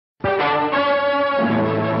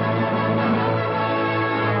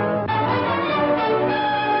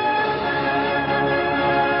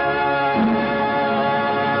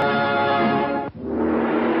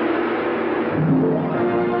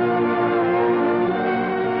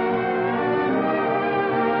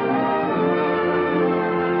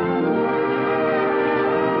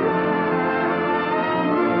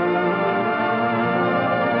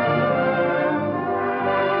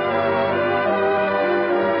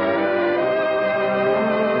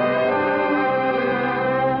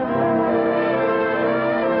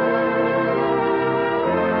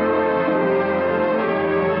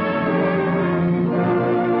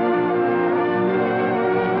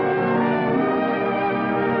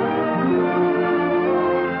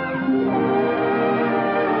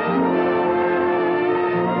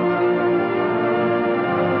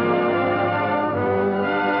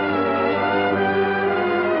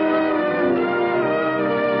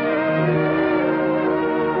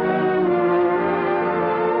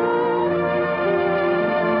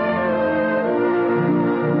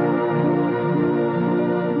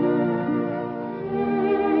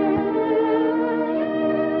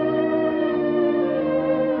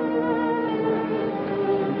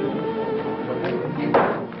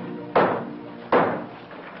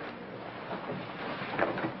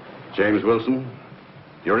James Wilson,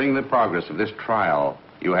 during the progress of this trial,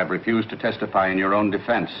 you have refused to testify in your own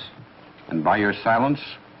defense, and by your silence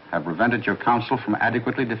have prevented your counsel from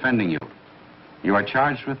adequately defending you. You are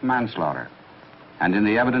charged with manslaughter, and in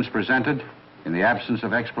the evidence presented, in the absence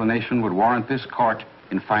of explanation, would warrant this court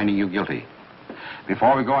in finding you guilty.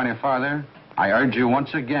 Before we go any farther, I urge you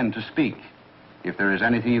once again to speak, if there is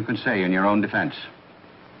anything you can say in your own defense.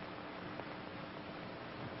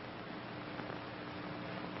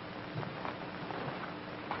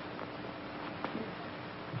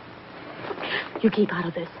 You keep out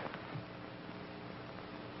of this.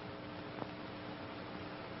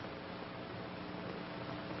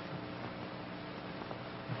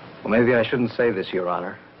 Well, maybe I shouldn't say this, Your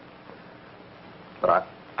Honor, but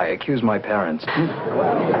I accuse my parents. Let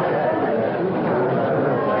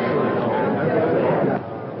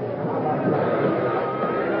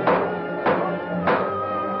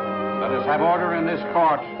us have order in this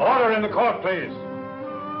court. Order in the court, please.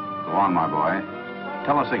 Go on, my boy.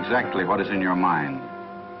 Tell us exactly what is in your mind.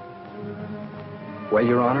 Well,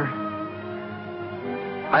 Your Honor,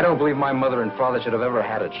 I don't believe my mother and father should have ever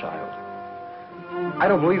had a child. I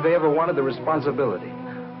don't believe they ever wanted the responsibility.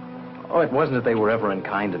 Oh, it wasn't that they were ever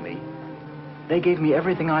unkind to me. They gave me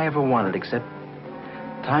everything I ever wanted except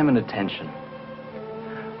time and attention.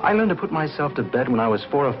 I learned to put myself to bed when I was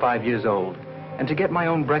 4 or 5 years old and to get my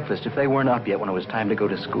own breakfast if they weren't up yet when it was time to go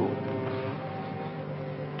to school.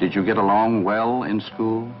 Did you get along well in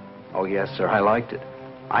school? Oh, yes, sir. I liked it.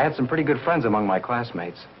 I had some pretty good friends among my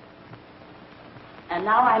classmates. And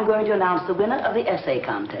now I'm going to announce the winner of the essay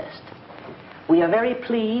contest. We are very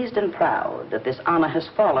pleased and proud that this honor has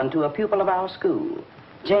fallen to a pupil of our school,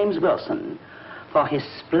 James Wilson, for his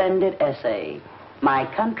splendid essay, My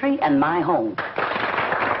Country and My Home.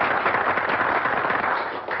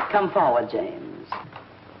 Come forward, James.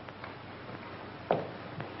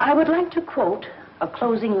 I would like to quote a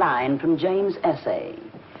closing line from James' essay,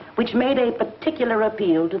 which made a particular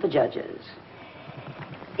appeal to the judges.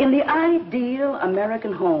 In the ideal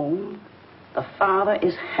American home, the father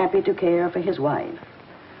is happy to care for his wife,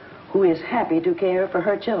 who is happy to care for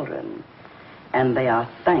her children, and they are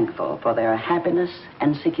thankful for their happiness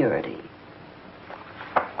and security.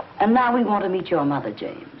 And now we want to meet your mother,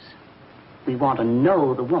 James. We want to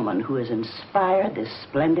know the woman who has inspired this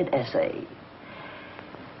splendid essay.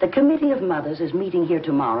 The Committee of Mothers is meeting here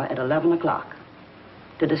tomorrow at 11 o'clock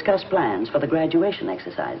to discuss plans for the graduation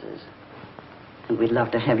exercises. And we'd love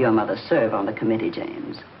to have your mother serve on the committee,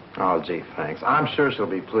 James. Oh, gee, thanks. I'm sure she'll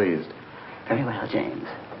be pleased. Very well, James.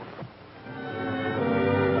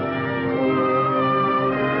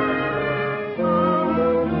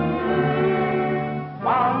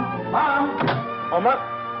 Mom! Oh, Mom!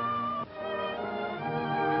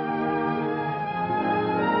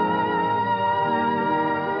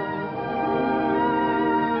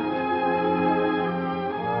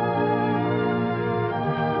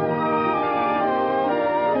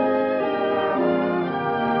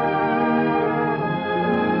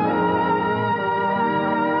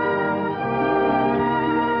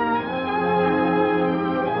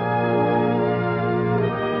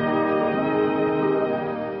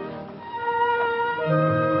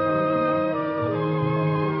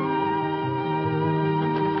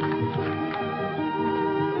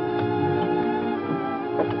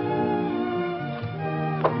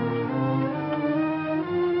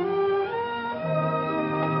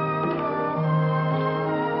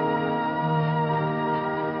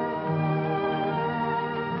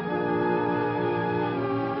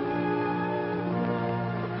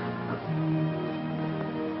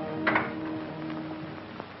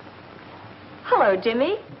 Hello,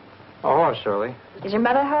 Jimmy. Oh, hello, Shirley. Is your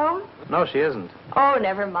mother home? No, she isn't. Oh,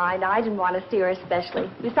 never mind. I didn't want to see her especially.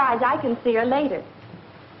 Besides, I can see her later.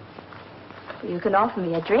 You can offer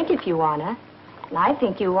me a drink if you wanna. And I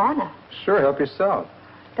think you wanna. Sure, help yourself.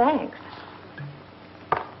 Thanks.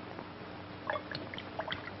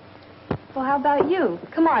 Well, how about you?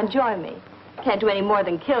 Come on, join me. Can't do any more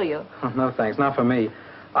than kill you. No, thanks. Not for me.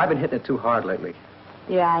 I've been hitting it too hard lately.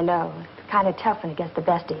 Yeah, I know. It's kind of tough when it gets the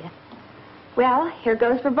best of you. Well, here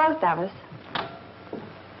goes for both of us.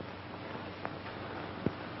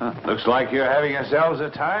 Looks like you're having yourselves a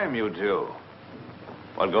time, you two.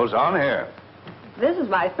 What goes on here? This is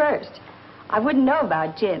my first. I wouldn't know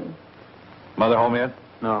about Jim. Mother home yet?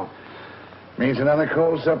 No. Means another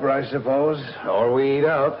cold supper, I suppose. Or we eat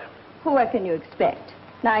out. Well, what can you expect?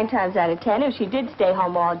 9 times out of 10, if she did stay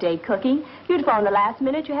home all day cooking, you'd phone the last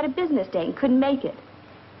minute you had a business date and couldn't make it.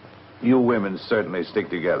 You women certainly stick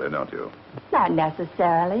together, don't you? Not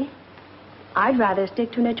necessarily. I'd rather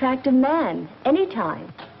stick to an attractive man,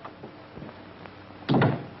 anytime.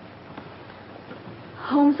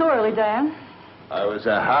 Home so early, Dan. I was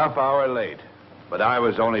a half hour late, but I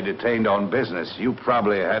was only detained on business. You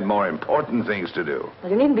probably had more important things to do.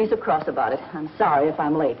 Well, you needn't be so cross about it. I'm sorry if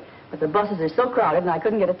I'm late, but the buses are so crowded and I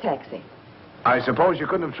couldn't get a taxi. I suppose you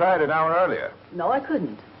couldn't have tried an hour earlier. No, I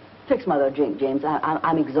couldn't. Fix my other drink, James.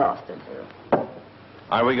 I'm exhausted.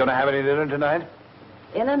 Are we going to have any dinner tonight?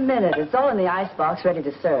 In a minute. It's all in the icebox, ready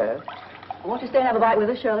to serve. Won't you stay and have a bite with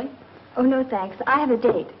us, Shirley? Oh, no, thanks. I have a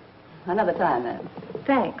date. Another time, then.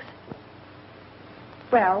 Thanks.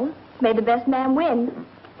 Well, may the best man win.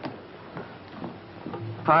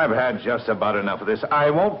 I've had just about enough of this. I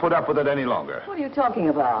won't put up with it any longer. What are you talking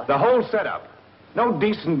about? The whole setup. No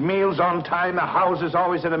decent meals on time. The house is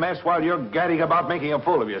always in a mess while you're gadding about making a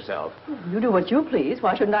fool of yourself. You do what you please.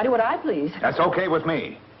 Why shouldn't I do what I please? That's okay with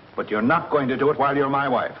me. But you're not going to do it while you're my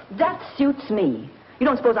wife. That suits me. You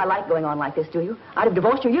don't suppose I like going on like this, do you? I'd have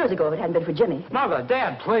divorced you years ago if it hadn't been for Jimmy. Mother,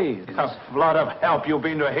 Dad, please. A flood of help you've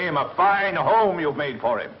been to him. A fine home you've made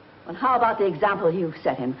for him. And how about the example you've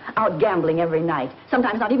set him? Out gambling every night.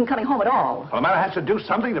 Sometimes not even coming home at all. Well, a man has to do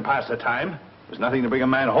something to pass the time. There's nothing to bring a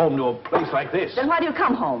man home to a place like this. Then why do you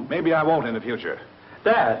come home? Maybe I won't in the future.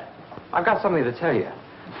 Dad, I've got something to tell you.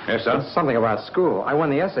 Yes, son? Something about school. I won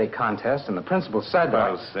the essay contest, and the principal said...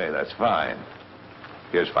 Well, say, that's fine.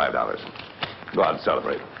 Here's $5. Go out and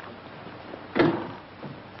celebrate.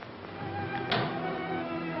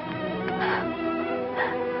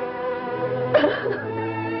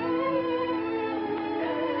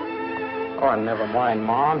 Oh, never mind,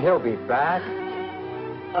 Mom. He'll be back.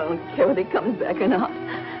 I don't care whether he comes back or not.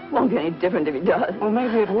 Won't be any different if he does. Well,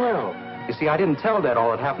 maybe it will. You see, I didn't tell Dad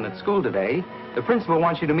all that happened at school today. The principal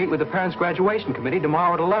wants you to meet with the parents' graduation committee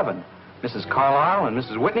tomorrow at 11. Mrs. Carlisle and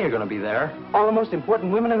Mrs. Whitney are going to be there. All the most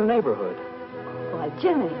important women in the neighborhood. Why,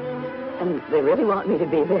 Jimmy. And they really want me to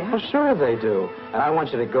be there. Well, sure they do. And I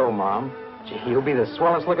want you to go, Mom. Gee, you'll be the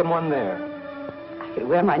swellest looking one there. I could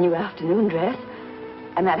wear my new afternoon dress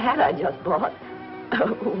and that hat I just bought.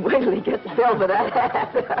 Wait till he gets filled with that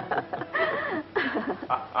hat.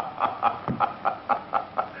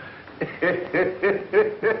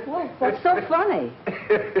 Well, what's so funny?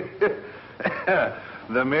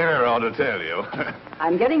 The mirror ought to tell you.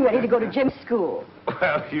 I'm getting ready to go to Jim's school.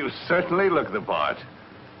 Well, you certainly look the part.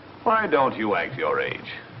 Why don't you act your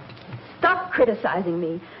age? Stop criticizing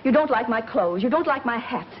me. You don't like my clothes. You don't like my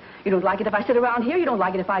hat. You don't like it if I sit around here. You don't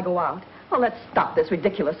like it if I go out. Well, let's stop this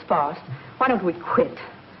ridiculous farce. Why don't we quit?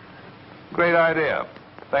 Great idea.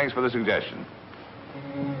 Thanks for the suggestion.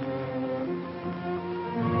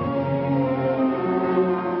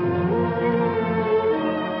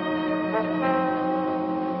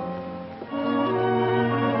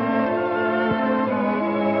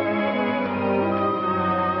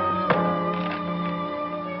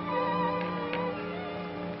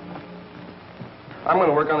 I'm going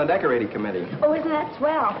to work on the decorating committee. Oh, isn't that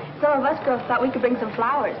swell? Some of us girls thought we could bring some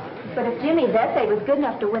flowers. But if Jimmy's essay was good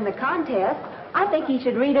enough to win the contest, I think he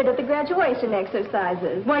should read it at the graduation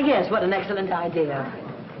exercises. Why, yes, what an excellent idea.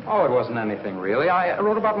 Oh, it wasn't anything, really. I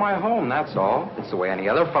wrote about my home, that's all. It's the way any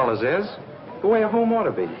other fella's is. The way a home ought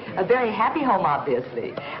to be. A very happy home,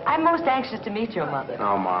 obviously. I'm most anxious to meet your mother.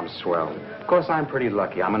 Oh, Mom's swell. Of course, I'm pretty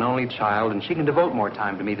lucky. I'm an only child, and she can devote more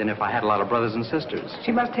time to me than if I had a lot of brothers and sisters.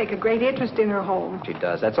 She must take a great interest in her home. She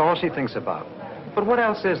does. That's all she thinks about. But what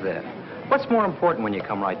else is there? What's more important when you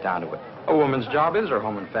come right down to it? A woman's job is her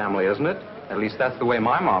home and family, isn't it? At least that's the way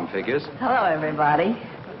my mom figures. Hello, everybody.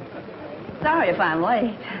 Sorry if I'm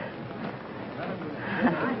late.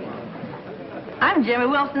 I'm Jimmy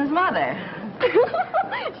Wilson's mother.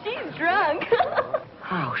 She's drunk.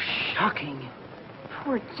 How shocking.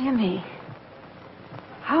 Poor Jimmy.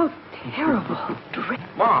 How terrible.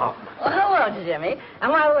 Mom! Well, hello, Jimmy.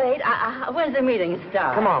 Am I late? When's the meeting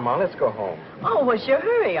start? Come on, Mom. Let's go home. Oh, what's your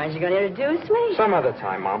hurry? Aren't you going to introduce me? Some other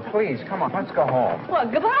time, Mom. Please, come on. Let's go home. Well,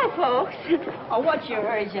 goodbye, folks. Oh, what's your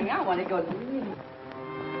hurry, Jimmy? I want to go to the meeting.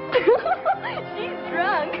 She's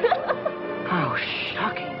drunk. How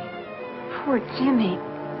shocking. Poor Jimmy.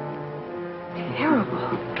 Terrible.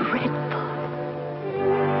 Dreadful.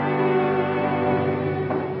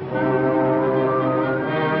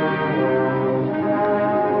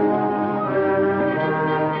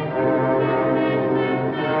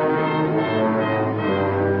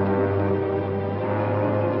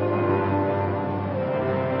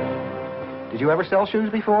 Did you ever sell shoes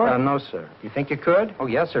before? No, sir. You think you could? Oh,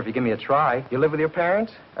 yes, sir, if you give me a try. You live with your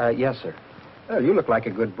parents? Yes, sir. Oh, you look like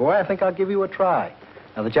a good boy. I think I'll give you a try.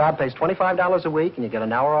 Now, the job pays $25 a week, and you get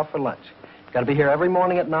an hour off for lunch. You got to be here every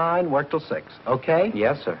morning at 9, work till 6. Okay?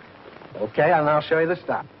 Yes, sir. Okay, and I'll show you the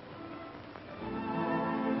stuff.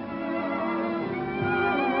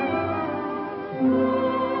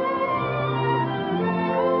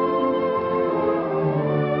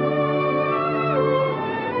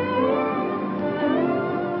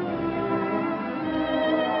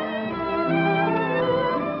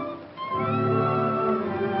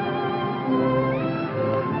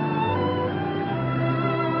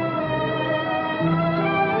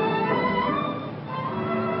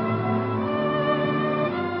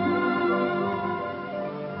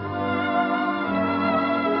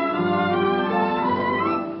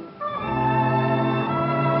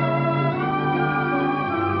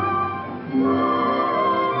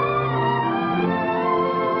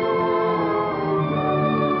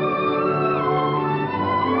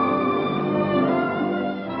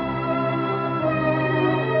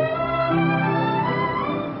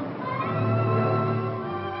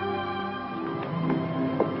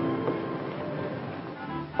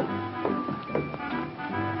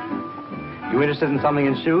 You interested in something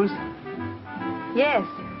in shoes? Yes.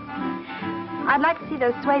 I'd like to see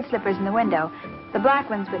those suede slippers in the window. The black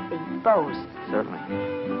ones with the bows. Certainly.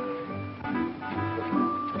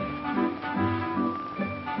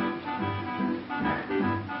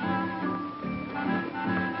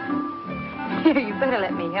 Here, you better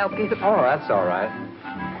let me help you. Oh, that's all right.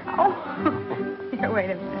 Oh. Here,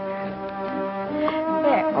 wait a minute.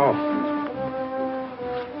 There. Oh.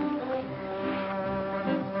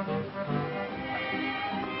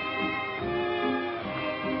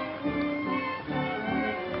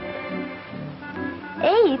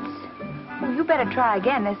 Eights? Oh, you better try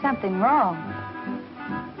again. There's something wrong.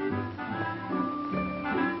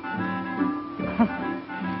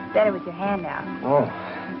 Better with your hand out. Oh.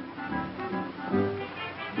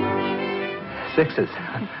 Sixes.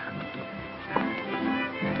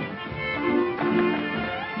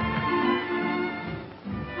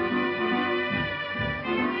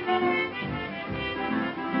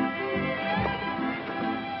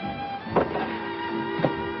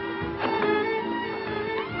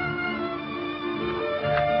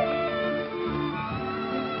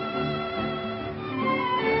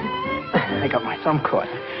 I got my thumb caught.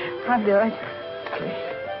 I'll do it.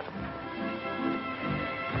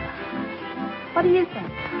 What do you think?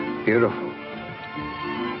 Beautiful.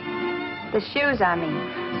 The shoes, I mean.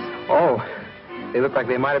 Oh, they look like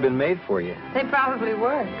they might have been made for you. They probably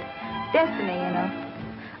were. Destiny, you know.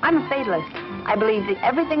 I'm a fatalist. I believe that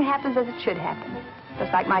everything happens as it should happen.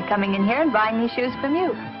 Just like my coming in here and buying these shoes from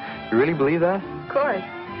you. You really believe that? Of course.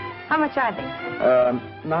 How much are they?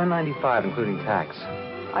 $9.95, including tax.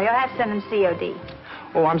 Oh, you'll have to send them COD.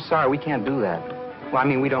 Oh, I'm sorry, we can't do that. Well, I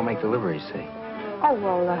mean, we don't make deliveries, see. Oh,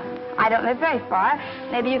 well, I don't live very far.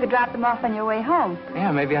 Maybe you could drop them off on your way home.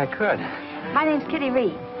 Yeah, maybe I could. My name's Kitty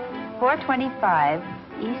Reed. 425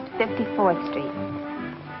 East 54th Street.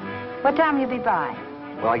 What time will you be by?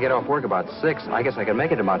 Well, I get off work about 6. I guess I could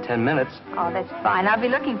make it in about 10 minutes. Oh, that's fine. I'll be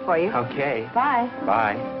looking for you. Okay. Bye.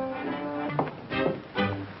 Bye.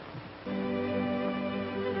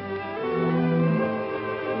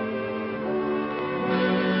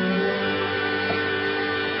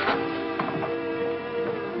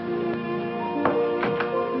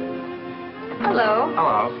 Hello.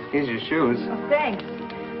 Hello. Here's your shoes. Oh, thanks.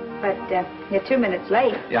 But you're 2 minutes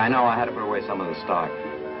late. Yeah, I know. I had to put away some of the stock.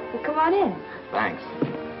 Well, come on in. Thanks.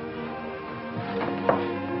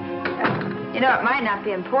 You know, it might not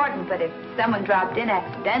be important, but if someone dropped in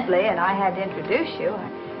accidentally and I had to introduce you,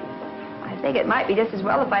 I think it might be just as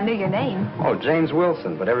well if I knew your name. Oh, James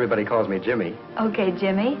Wilson, but everybody calls me Jimmy. Okay,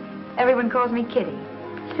 Jimmy. Everyone calls me Kitty.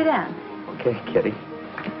 Sit down. Okay, Kitty.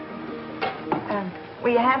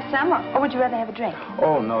 Will you have some, or would you rather have a drink?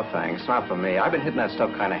 Oh, no, thanks. Not for me. I've been hitting that stuff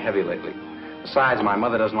kind of heavy lately. Besides, my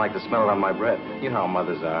mother doesn't like to smell it on my breath. You know how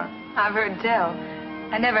mothers are. I've heard tell.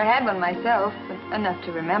 I never had one myself, but enough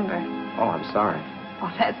to remember. Oh, I'm sorry.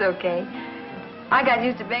 Oh, that's okay. I got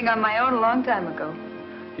used to being on my own a long time ago.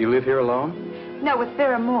 You live here alone? No, with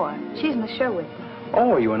Vera Moore. She's in the show with me.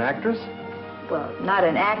 Oh, are you an actress? Well, not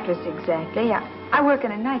an actress exactly. I work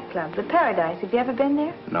in a nightclub, the Paradise. Have you ever been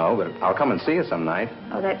there? No, but I'll come and see you some night.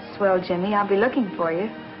 Oh, that's swell, Jimmy. I'll be looking for you.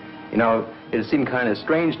 You know, it seemed kind of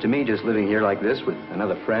strange to me just living here like this with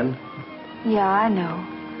another friend. Yeah, I know.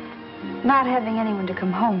 Not having anyone to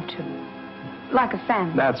come home to. Like a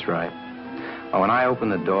family. That's right. Oh, when I open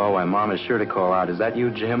the door, why, Mom is sure to call out, "Is that you,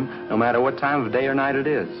 Jim?" No matter what time of day or night it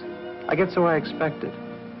is. I get so I expect it.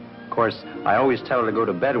 Of course, I always tell her to go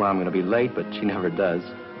to bed when I'm going to be late, but she never does.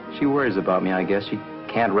 She worries about me, I guess. She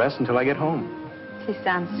can't rest until I get home. She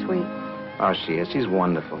sounds sweet. Oh, she is. She's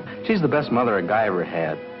wonderful. She's the best mother a guy ever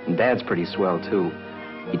had. And Dad's pretty swell, too.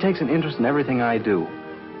 He takes an interest in everything I do.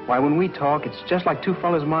 Why, when we talk, it's just like two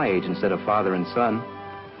fellas my age instead of father and son.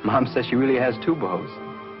 Mom says she really has two beaux.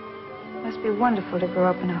 Must be wonderful to grow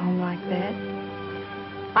up in a home like that.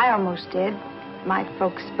 I almost did. My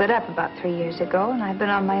folks split up about 3 years ago, and I've been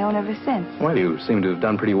on my own ever since. Well, you seem to have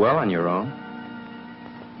done pretty well on your own.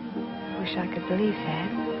 Wish I could believe that.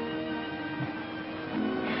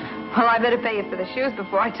 Well, I better pay you for the shoes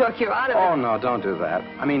before I talk you out of it. Oh, no, don't do that.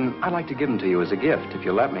 I mean, I'd like to give them to you as a gift, if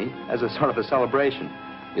you let me, as a sort of a celebration.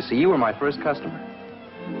 You see, you were my first customer.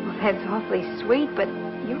 Well, that's awfully sweet, but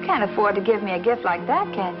you can't afford to give me a gift like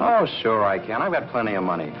that, can you? Oh, sure I can. I've got plenty of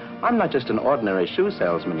money. I'm not just an ordinary shoe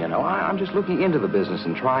salesman, you know. I'm just looking into the business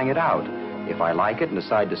and trying it out. If I like it and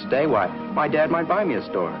decide to stay, why, my dad might buy me a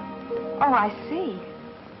store. Oh, I see.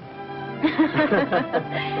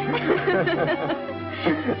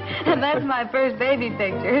 And that's my first baby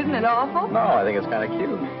picture. Isn't it awful? No, I think it's kind of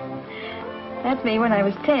cute. That's me when I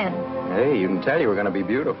was 10. Hey, you can tell you were going to be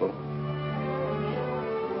beautiful.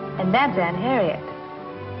 And that's Aunt Harriet.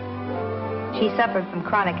 She suffered from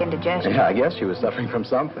chronic indigestion. Yeah, I guess she was suffering from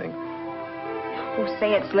something. Oh,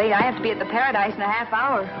 say it's late. I have to be at the Paradise in a half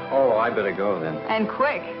hour. Oh, I better go then. And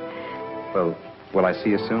quick. Well, will I see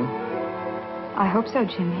you soon? I hope so,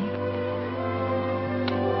 Jimmy.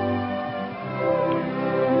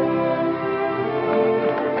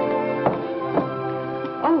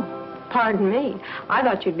 Oh, pardon me. I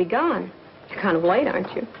thought you'd be gone. You're kind of late,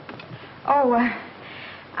 aren't you? Oh,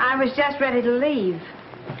 I was just ready to leave.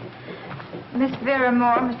 Miss Vera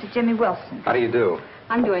Moore, Mr. Jimmy Wilson. How do you do?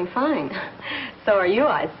 I'm doing fine. So are you,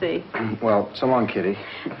 I see. Well, so long, Kitty.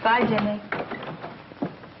 Bye, Jimmy.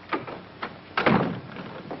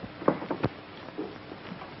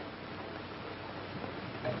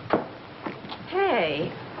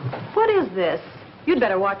 Hey, what is this? You'd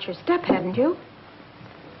better watch your step, hadn't you?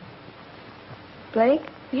 Blake?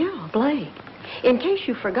 Yeah, Blake. In case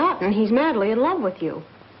you've forgotten, he's madly in love with you.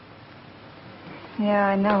 Yeah,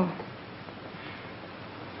 I know.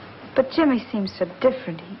 But Jimmy seems so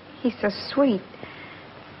different. He's so sweet.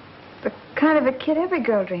 The kind of a kid every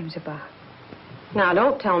girl dreams about. Now,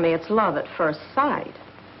 don't tell me it's love at first sight.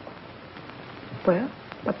 Well,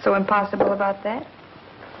 what's so impossible about that?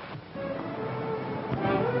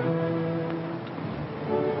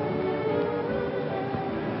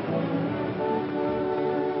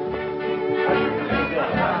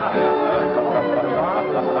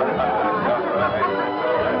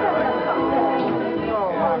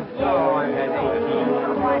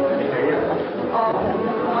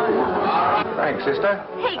 Thanks, sister.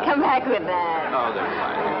 Hey, come back with that. Oh, they're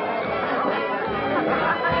fine.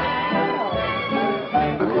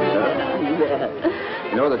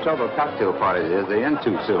 You know, the trouble with cocktail parties is they end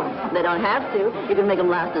too soon. They don't have to. You can make them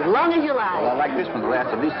last as long as you like. Well, I like this one to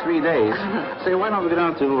last at least 3 days. Say, why don't we go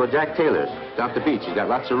down to Jack Taylor's, down at the beach? He's got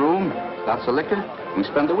lots of room, lots of liquor. We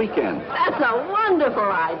spend the weekend. That's a wonderful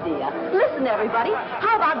idea. Listen, everybody.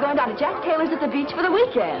 How about going down to Jack Taylor's at the beach for the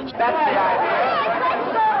weekend? That's the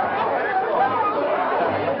idea.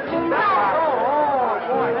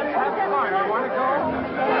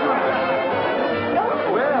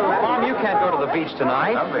 Mom, you can't go to the beach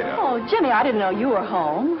tonight. Oh, Jimmy, I didn't know you were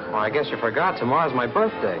home. Well, I guess you forgot. Tomorrow's my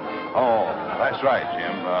birthday. Oh, that's right,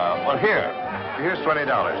 Jim. Well, here's $20.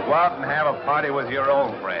 Go out and have a party with your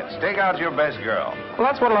old friends. Take out your best girl. Well,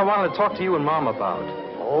 that's what I wanted to talk to you and Mom about.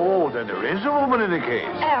 Oh, then there is a woman in the case.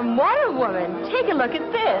 And what a woman. Take a look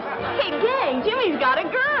at this. Hey, gang, Jimmy's got a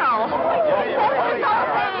girl.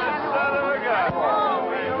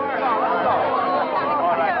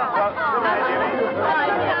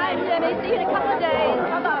 Bye, Jimmy. See you in a couple of days.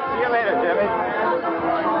 Bye-bye. See you later, Jimmy.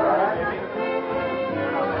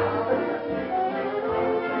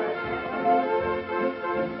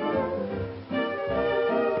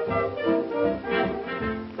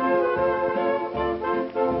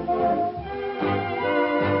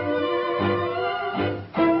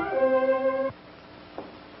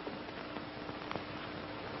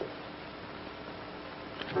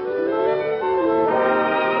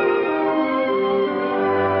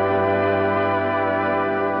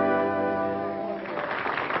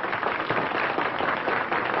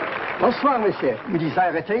 Bonsoir, monsieur. You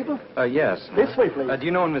desire a table? Yes. This way, please. Do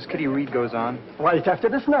you know when Miss Kitty Reed goes on? Right after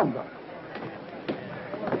this number.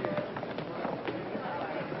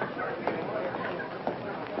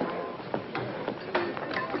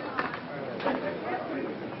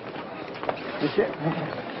 Monsieur.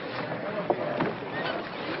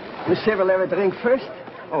 Monsieur will have a drink first?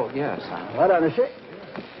 Oh, yes. Voilà, monsieur.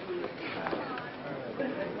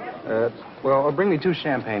 Well, bring me 2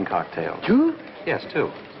 champagne cocktails. 2? Yes,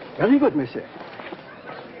 2. Very good, monsieur.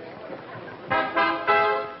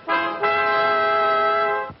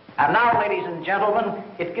 And now, ladies and gentlemen,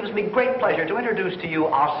 it gives me great pleasure to introduce to you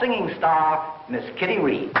our singing star, Miss Kitty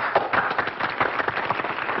Reed.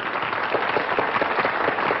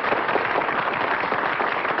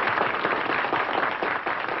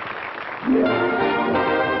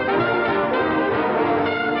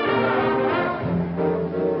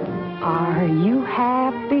 Are you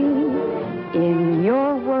happy in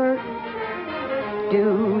your work?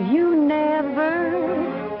 Do you never,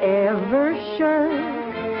 ever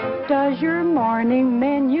shirk? Does your morning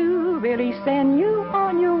menu really send you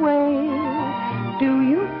on your way? Do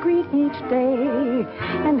you greet each day?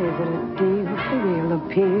 And is it a deal, a real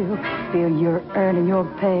appeal? Feel you're earning your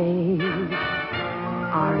pay?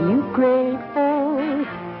 Are you grateful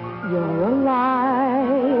you're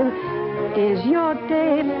alive? Is your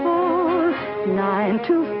day full, 9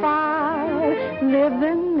 to 5,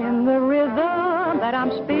 living in the rhythm that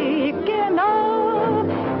I'm speaking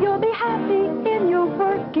of? You'll be happy in your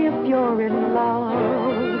work if you're in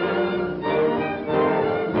love.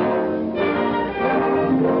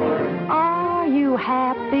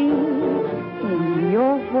 happy in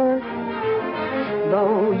your work?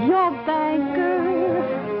 Though you're banker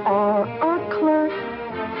or a clerk,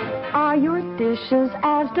 are your dishes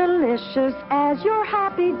as delicious as your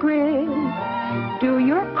happy grin? Do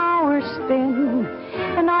your hours spin?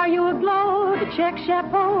 And are you aglow to check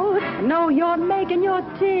chapeau? Know you're making your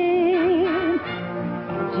tin.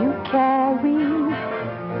 Do you carry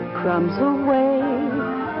crumbs away?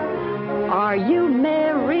 Are you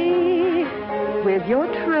merry with your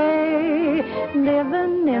tray?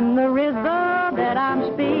 Living in the rhythm that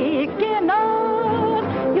I'm speaking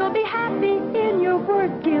of. You'll be happy in your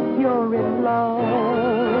work if you're in love.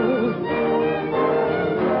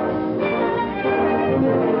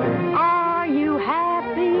 Are you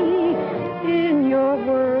happy in your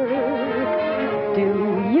work? Do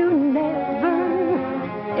you never,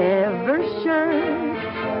 ever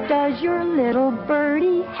shirk? Does your little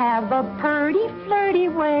birdie have a purty, flirty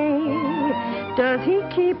way? Does he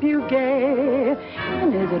keep you gay?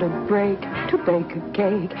 And is it a break to bake a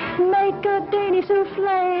cake, make a dainty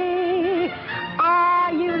souffle?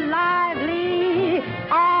 Are you lively?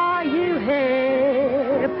 Are you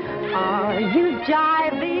hip? Are you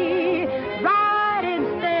jivey? Right in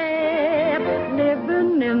step,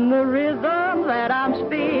 living in the rhythm that I'm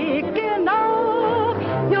speaking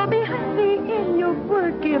of. You'll be happy in your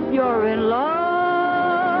work if you're in love.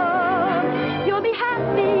 You'll be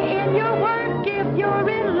happy in your work if you're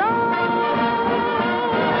in love.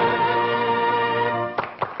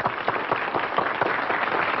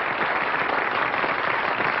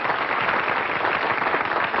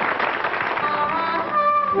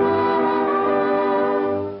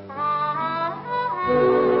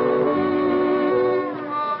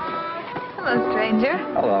 Hello, stranger.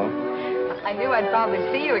 Hello. I knew I'd probably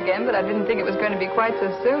see you again, but I didn't think it was going to be quite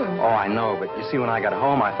so soon. Oh, I know, but you see, when I got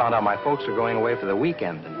home, I found out my folks were going away for the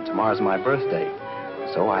weekend, and tomorrow's my birthday.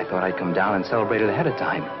 So I thought I'd come down and celebrate it ahead of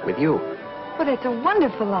time with you. Well, it's a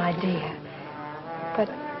wonderful idea. But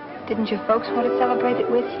didn't your folks want to celebrate it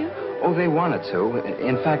with you? Oh, they wanted to.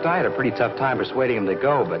 In fact, I had a pretty tough time persuading them to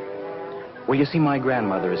go, but... Well, you see, my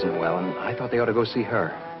grandmother isn't well, and I thought they ought to go see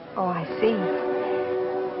her. Oh, I see.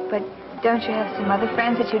 But don't you have some other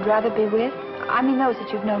friends that you'd rather be with? I mean those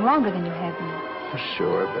that you've known longer than you have me.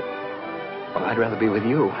 Sure, but... Well, I'd rather be with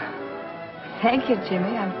you. Thank you,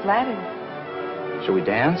 Jimmy. I'm flattered. Shall we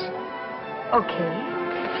dance? Okay.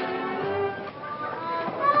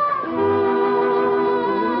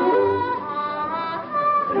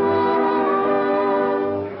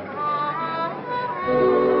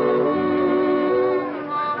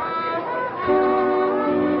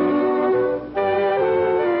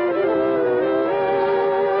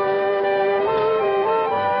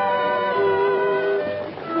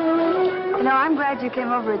 You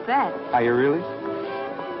came over at that. Are you really?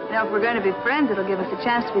 Now, if we're going to be friends, it'll give us a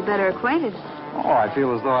chance to be better acquainted. Oh, I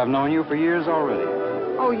feel as though I've known you for years already.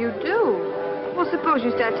 Oh, you do? Well, suppose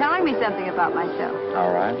you start telling me something about myself.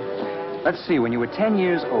 All right. Let's see, when you were 10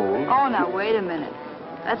 years old... Oh, now, wait a minute.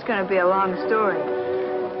 That's going to be a long story.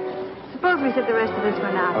 Suppose we sit the rest of this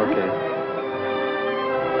one out. Okay.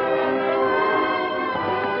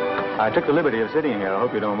 Huh? I took the liberty of sitting here. I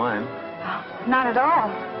hope you don't mind. Not at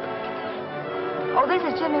all. Oh, this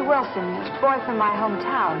is Jimmy Wilson, a boy from my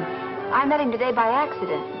hometown. I met him today by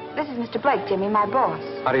accident. This is Mr. Blake, Jimmy, my boss.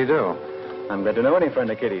 How do you do? I'm glad to know any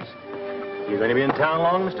friend of Kitty's. You going to be in town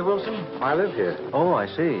long, Mr. Wilson? I live here. Oh, I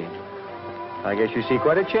see. I guess you see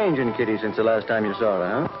quite a change in Kitty since the last time you saw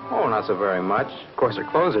her, huh? Oh, not so very much. Of course, her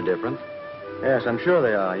clothes are different. Yes, I'm sure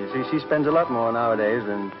they are. You see, she spends a lot more nowadays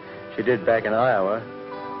than she did back in Iowa.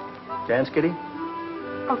 Dance, Kitty?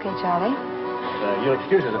 Okay, Charlie. You'll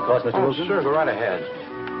excuse us, of course, Mr. Wilson. Sure, go right ahead.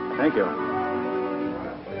 Thank you.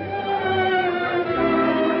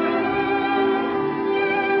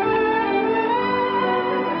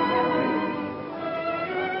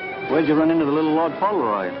 Where'd you run into the little Lord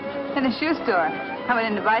Fauntleroy? In a shoe store. I went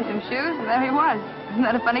in to buy some shoes, and there he was. Isn't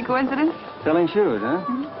that a funny coincidence? Selling shoes, huh?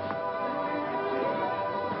 Mm-hmm.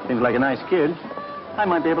 Seems like a nice kid. I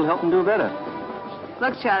might be able to help him do better.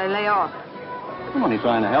 Look, Charlie, lay off. I'm only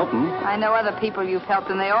trying to help him. I know other people you've helped,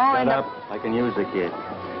 and they all Shut end up. I can use the kid.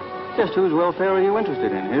 Just whose welfare are you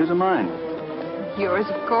interested in? His or mine? Yours,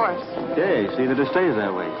 of course. Okay, see that it stays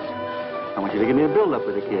that way. I want you to give me a build-up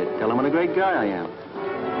with the kid. Tell him what a great guy I am.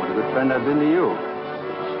 What a good friend I've been to you.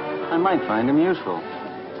 I might find him useful.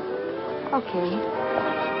 Okay.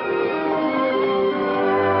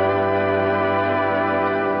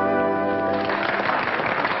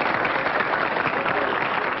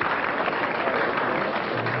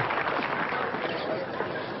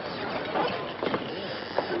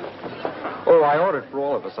 Oh, I ordered for all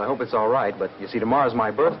all of us. I hope it's all right, but you see, tomorrow's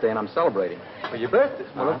my birthday, and I'm celebrating. Well, your birthday?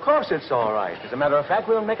 Well, of course it's all right. As a matter of fact,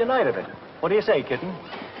 we'll make a night of it. What do you say, kitten?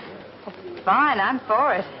 Fine, I'm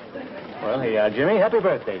for it. Well, hey, Jimmy, happy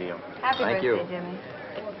birthday to you. Happy Thank birthday, you. Jimmy.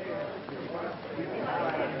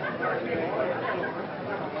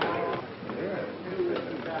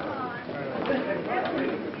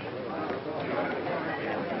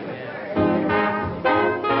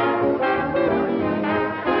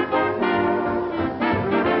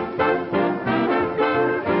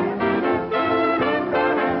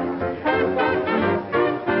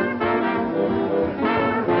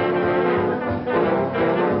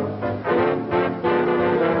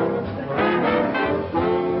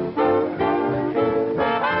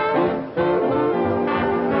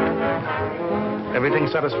 Everything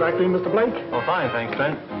satisfactory, Mr. Blake? Oh, fine, thanks,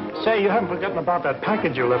 Trent. Say, you haven't forgotten about that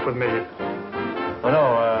package you left with me. Oh,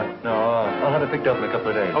 no, I'll have it picked up in a couple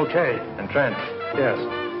of days. Okay. And Trent, Yes.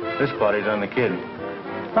 this party's on the kid.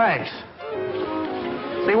 Thanks.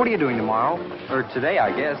 Say, what are you doing tomorrow? Or today,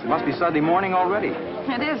 I guess. It must be Sunday morning already.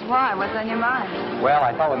 It is. Why? What's on your mind? Well,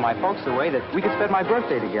 I thought with my folks away that we could spend my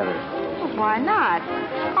birthday together. Well, why not?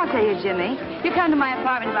 I'll tell you, Jimmy. You come to my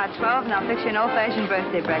apartment about 12, and I'll fix you an old-fashioned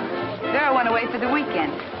birthday breakfast. Vera went away for the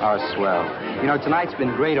weekend. Oh, swell. You know, tonight's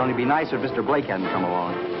been great, only be nicer if Mr. Blake hadn't come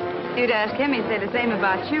along. You'd ask him, he'd say the same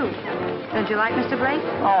about you. Don't you like Mr. Blake?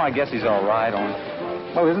 Oh, I guess he's all right, only...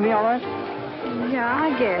 Oh, isn't he all right? Yeah, I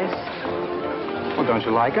guess. Well, don't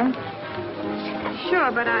you like him?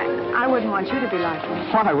 Sure, but I wouldn't want you to be like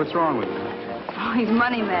him. Why? What's wrong with him? Oh, he's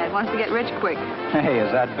money mad, wants to get rich quick. Hey,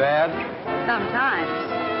 is that bad? Sometimes.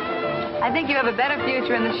 I think you have a better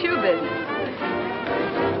future in the shoe business.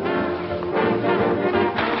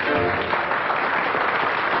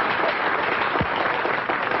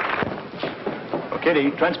 Well,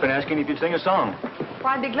 Kitty, Trent's been asking if you'd sing a song.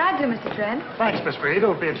 Well, I'd be glad to, Mr. Trent. Thanks, Miss Reed.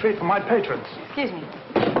 It'll be a treat for my patrons. Excuse me.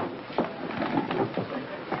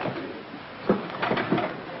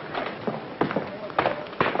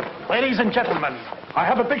 Ladies and gentlemen, I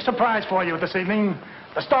have a big surprise for you this evening.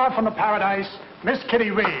 The star from the Paradise, Miss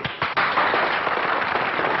Kitty Reed.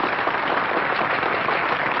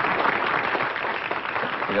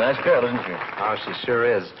 She's a nice girl, isn't she? Oh, she sure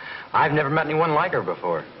is. I've never met anyone like her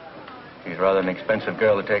before. She's rather an expensive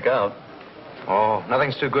girl to take out. Oh,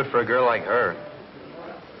 nothing's too good for a girl like her.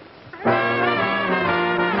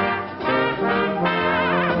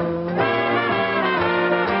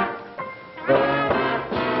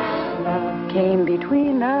 Came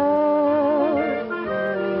between us,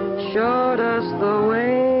 showed us the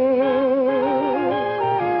way.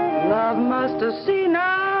 Love must have seen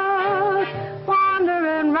us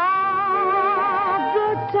wandering round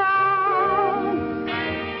the town.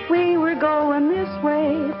 We were going this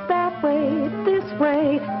way, that way, this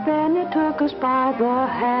way. Then it took us by the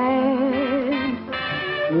hand.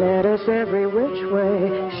 Led us every which way,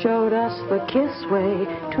 showed us the kiss way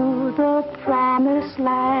to the promised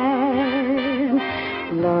land.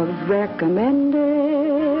 Love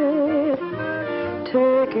recommended,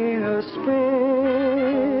 taking a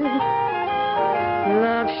sprint.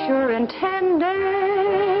 Love sure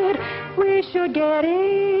intended we should get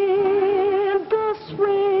in the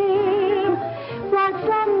swim. Right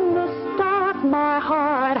from the start, my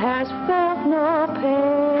heart has felt no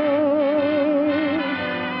pain.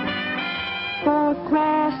 For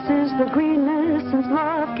grass is the greenest since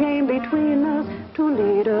love came between us to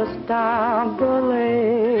lead us down the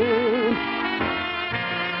lane.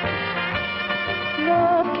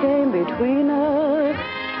 Love came between us.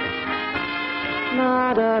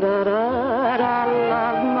 La da da da da.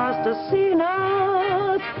 Love must have seen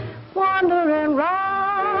us wandering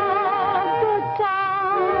round the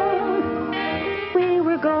town. We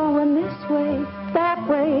were going this way, that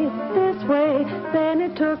way, this way. Then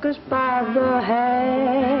it took us by the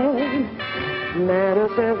hand. Led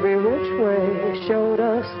us every which way, showed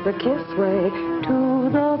us the kiss way to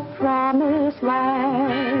the promised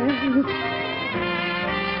land.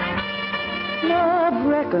 Love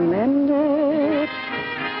recommended,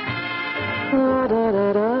 da da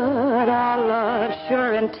da da da. Love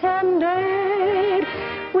sure intended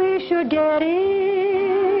we should get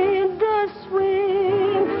in the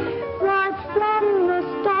swim. Right from the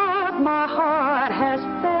start, my heart has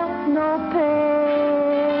felt no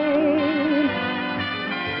pain.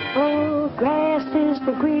 Oh, grass is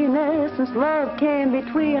the greenest since love came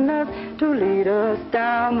between us to lead us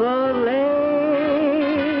down the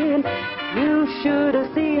lane. You should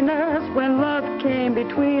have seen us when love came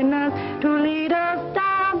between us to lead us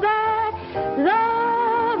down that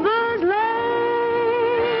lover's lane.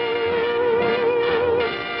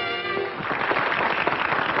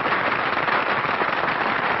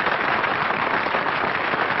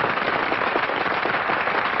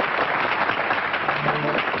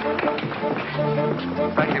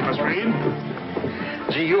 Thank you, Miss Reed.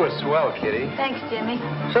 Gee, you were swell, Kitty. Thanks, Jimmy.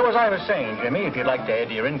 So as I was saying, Jimmy, if you'd like to add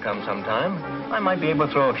to your income sometime, I might be able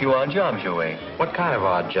to throw a few odd jobs your way. What kind of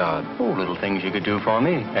odd job? Oh, little things you could do for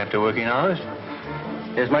me after working hours.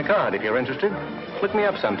 Here's my card if you're interested. Look me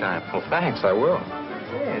up sometime. Well, thanks, I will.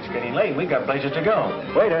 Yeah, it's getting late. We got places to go.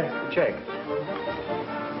 Waiter, check.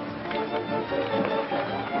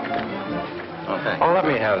 Okay. Oh, let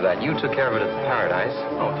me have that. You took care of it at the Paradise.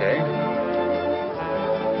 Okay.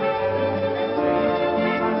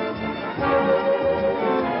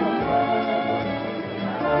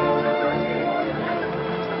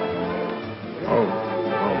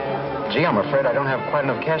 Gee, I'm afraid I don't have quite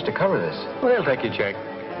enough cash to cover this. Well, they'll take your check.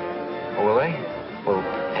 Oh, will they? Well,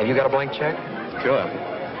 have you got a blank check? Sure.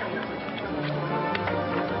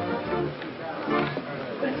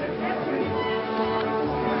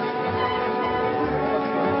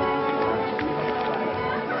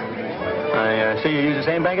 I see you use the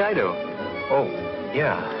same bank I do. Oh,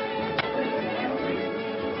 yeah.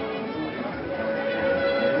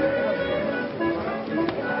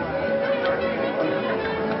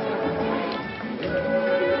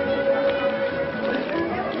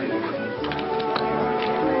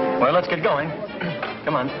 Well, let's get going.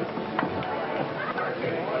 Come on.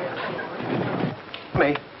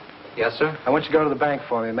 Me, Yes, sir? I want you to go to the bank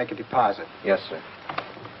for me and make a deposit. Yes, sir.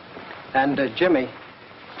 And, Jimmy,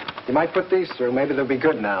 you might put these through. Maybe they'll be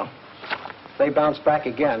good now. If they bounce back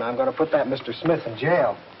again, I'm going to put that Mr. Smith in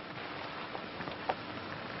jail.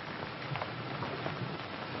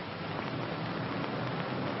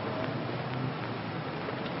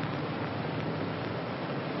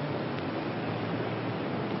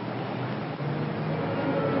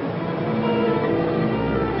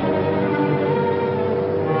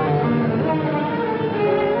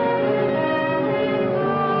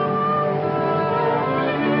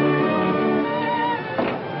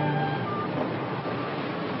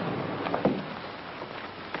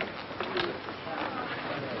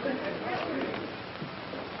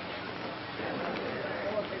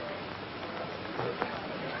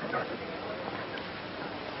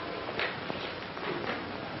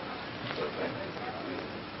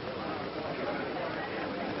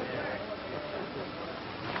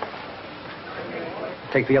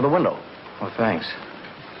 Take the other window. Oh, thanks.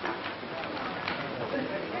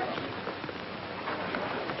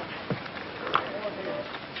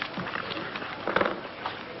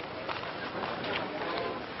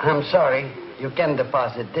 I'm sorry. You can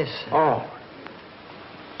deposit this. Oh.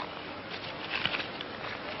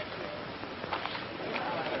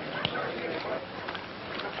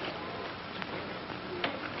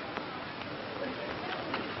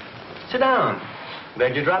 Sit down.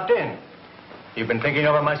 Glad you dropped in. You've been thinking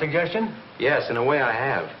over my suggestion? Yes, in a way I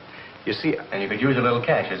have. You see... And you could use a little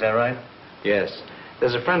cash, is that right? Yes.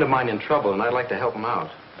 There's a friend of mine in trouble, and I'd like to help him out.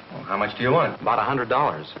 Well, how much do you want? About $100.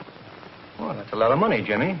 Well, that's a lot of money,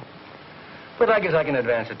 Jimmy. But I guess I can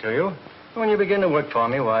advance it to you. When you begin to work for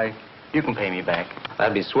me, why, you can pay me back.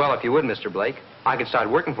 That'd be swell if you would, Mr. Blake. I could start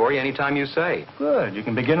working for you any time you say. Good. You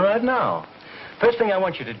can begin right now. First thing I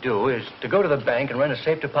want you to do is to go to the bank and rent a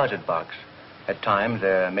safe deposit box. At times,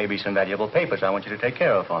 there may be some valuable papers I want you to take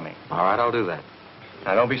care of for me. All right, I'll do that.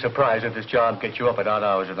 Now, don't be surprised if this job gets you up at odd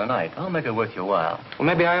hours of the night. I'll make it worth your while. Well,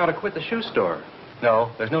 maybe I ought to quit the shoe store.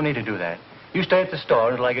 No, there's no need to do that. You stay at the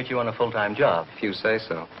store until I get you on a full-time job. If you say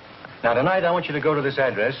so. Now, tonight, I want you to go to this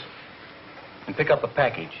address and pick up a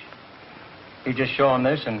package. You just show him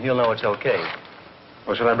this, and he'll know it's okay.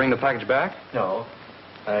 Well, should I bring the package back? No.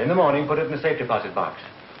 In the morning, put it in the safe deposit box.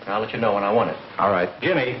 And I'll let you know when I want it. All right.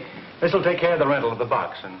 Jimmy, this will take care of the rental of the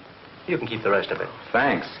box, and you can keep the rest of it.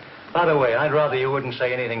 Thanks. By the way, I'd rather you wouldn't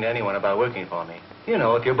say anything to anyone about working for me. You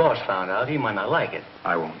know, if your boss found out, he might not like it.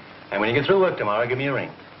 I won't. And when you get through work tomorrow, give me a ring.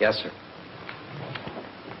 Yes, sir.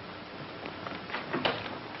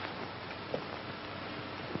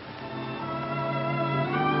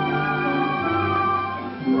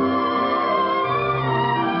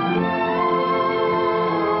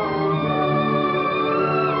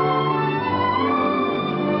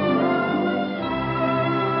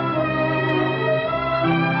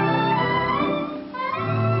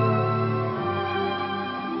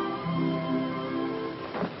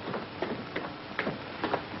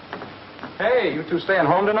 Hey, you two staying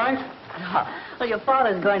home tonight? Well, your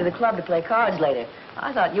father's going to the club to play cards later.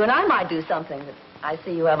 I thought you and I might do something, but I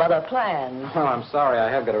see you have other plans. Well, I'm sorry. I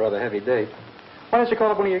have got a rather heavy date. Why don't you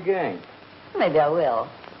call up one of your gang? Maybe I will.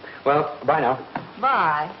 Well, bye now.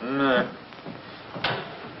 Bye.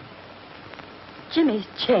 Jimmy's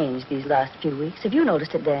changed these last few weeks. Have you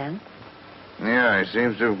noticed it, Dan? Yeah, he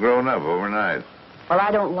seems to have grown up overnight. Well,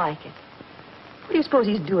 I don't like it. What do you suppose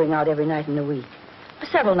he's doing out every night in the week? For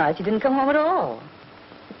several nights he didn't come home at all.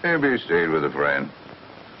 Maybe he stayed with a friend.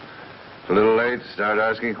 It's a little late to start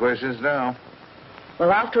asking questions now.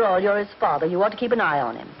 Well, after all, you're his father. You ought to keep an eye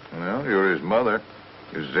on him. Well, you're his mother.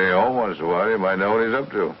 You stay home once in a while, you might know what he's up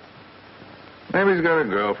to. Maybe he's got a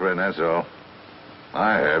girlfriend, that's all.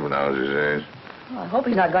 I have when I was his age. Well, I hope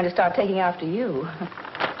he's not going to start taking after you.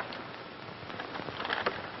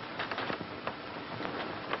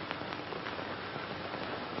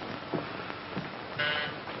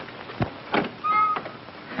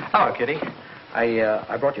 Oh, Kitty.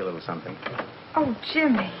 I brought you a little something. Oh,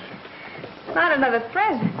 Jimmy. Not another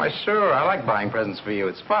present. Why, sure. I like buying presents for you.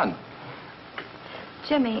 It's fun.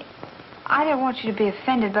 Jimmy, I don't want you to be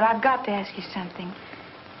offended, but I've got to ask you something.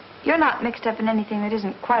 You're not mixed up in anything that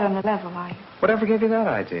isn't quite on the level, are you? Whatever gave you that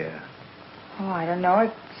idea? Oh, I don't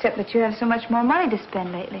know, except that you have so much more money to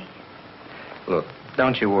spend lately. Look,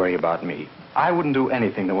 don't you worry about me. I wouldn't do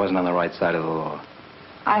anything that wasn't on the right side of the law.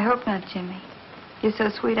 I hope not, Jimmy. You're so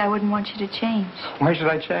sweet, I wouldn't want you to change. Why should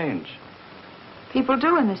I change? People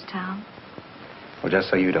do in this town. Well, just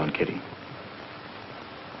so you don't, Kitty.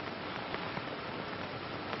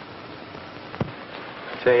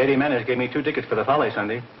 Say, Eddie Manners gave me 2 tickets for the Folly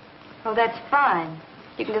Sunday. Oh, that's fine.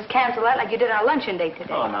 You can just cancel that like you did our luncheon date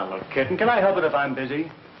today. Oh, now look, kitten, can I help it if I'm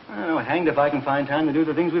busy? I don't know, hanged if I can find time to do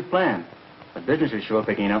the things we've planned. But business is sure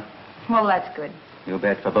picking up. Well, that's good. You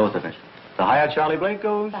bet, for both of us. The higher Charlie Blake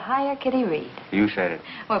goes... The higher Kitty Reed. You said it.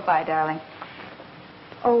 Well, bye, darling.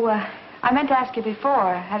 Oh, I meant to ask you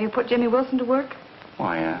before. Have you put Jimmy Wilson to work?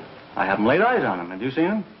 Why, I haven't laid eyes on him. Have you seen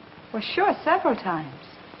him? Well, sure, several times.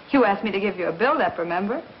 You asked me to give you a build-up,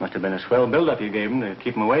 remember? Must have been a swell build-up you gave him to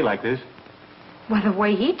keep him away like this. Well, the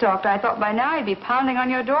way he talked, I thought by now he'd be pounding on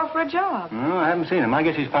your door for a job. No, I haven't seen him. I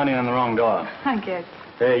guess he's pounding on the wrong door. I guess.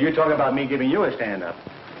 Hey, you talk about me giving you a stand-up.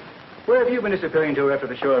 Where have you been disappearing to after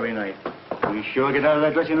the show every night? We sure get out of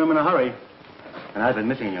that dressing room in a hurry. And I've been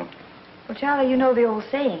missing you. Well, Charlie, you know the old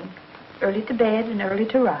saying, early to bed and early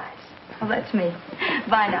to rise. Well, that's me.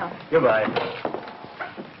 Bye now. Goodbye.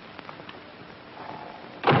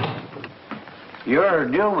 Your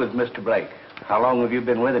deal with Mr. Blake. How long have you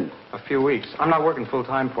been with him? A few weeks. I'm not working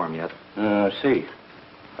full-time for him yet. See.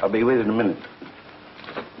 I'll be with you in a minute.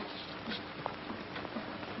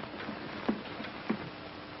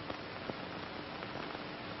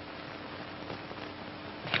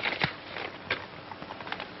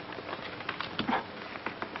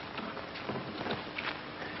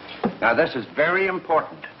 Now, this is very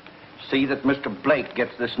important. See that Mr. Blake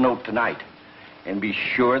gets this note tonight. And be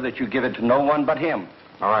sure that you give it to no one but him.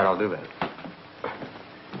 All right, I'll do that.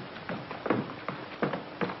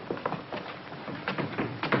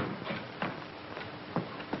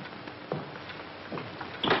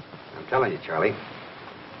 I'm telling you, Charlie,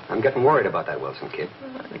 I'm getting worried about that Wilson kid.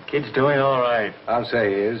 The kid's doing all right. I'll say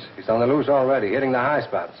he is. He's on the loose already, hitting the high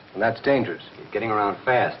spots. And that's dangerous. He's getting around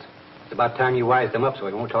fast. It's about time you wised him up so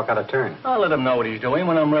he won't talk out of turn. I'll let him know what he's doing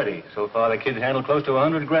when I'm ready. So far, the kid's handled close to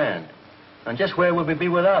 $100 grand. And just where would we be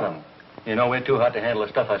without him? You know, we're too hot to handle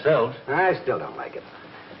the stuff ourselves. I still don't like it.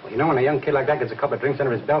 Well, you know, when a young kid like that gets a couple of drinks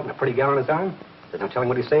under his belt and a pretty gal on his arm, there's no telling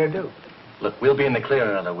what he'd say or do. Look, we'll be in the clear in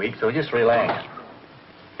another week, so just relax.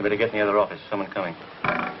 You better get in the other office. Someone coming.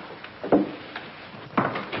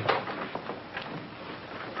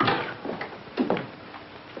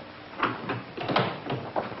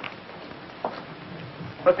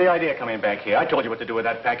 What's the idea coming back here? I told you what to do with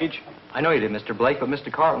that package. I know you did, Mr. Blake, but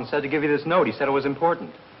Mr. Carlton said to give you this note. He said it was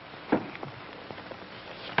important.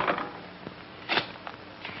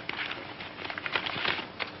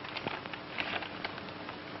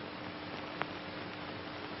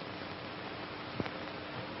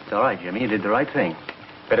 It's all right, Jimmy. You did the right thing.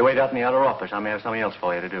 Better wait out in the outer office. I may have something else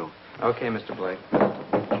for you to do. Okay, Mr. Blake.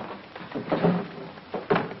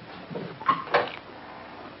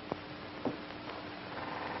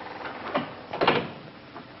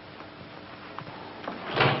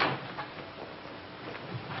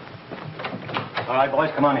 All right,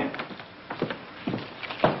 boys, come on in.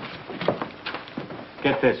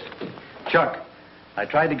 Get this. Chuck, I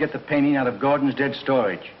tried to get the painting out of Gordon's dead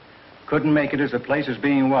storage. Couldn't make it as the place is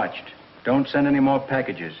being watched. Don't send any more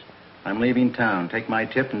packages. I'm leaving town. Take my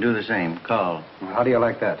tip and do the same. Call. Well, how do you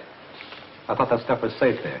like that? I thought that stuff was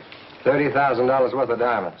safe there. $30,000 worth of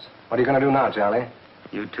diamonds. What are you going to do now, Charlie?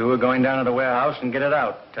 You two are going down to the warehouse and get it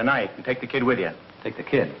out tonight and take the kid with you. Take the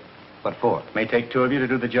kid. What for? May take 2 of you to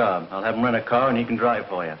do the job. I'll have him rent a car and he can drive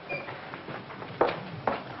for you.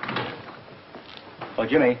 Oh,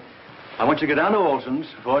 Jimmy, I want you to go down to Olson's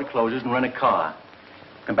before it closes and rent a car.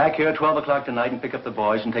 Come back here at 12 o'clock tonight and pick up the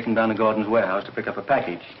boys and take them down to Gordon's warehouse to pick up a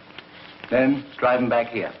package. Then drive him back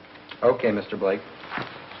here. Okay, Mr. Blake.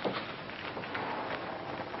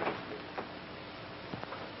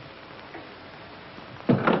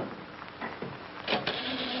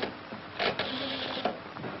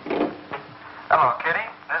 Hello, Kitty.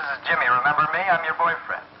 This is Jimmy. Remember me? I'm your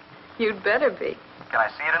boyfriend. You'd better be. Can I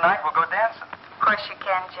see you tonight? We'll go dancing. Of course you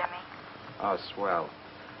can, Jimmy. Oh, swell.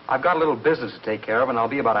 I've got a little business to take care of, and I'll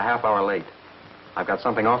be about a half hour late. I've got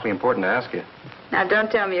something awfully important to ask you. Now,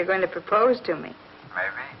 don't tell me you're going to propose to me.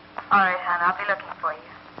 Maybe. All right, hon. I'll be looking for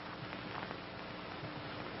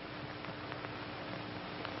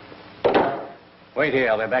you. Wait here.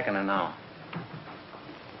 I'll be back in an hour.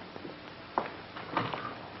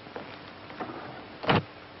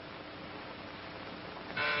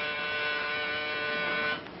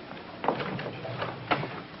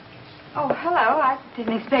 Oh, hello. I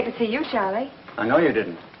didn't expect to see you, Charlie. I know you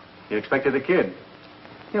didn't. You expected the kid.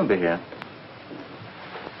 He'll be here.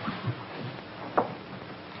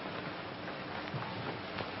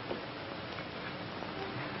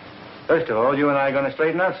 First of all, you and I are going to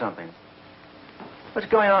straighten out something. What's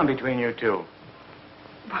going on between you two?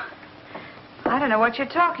 I don't know what you're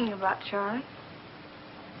talking about, Charlie.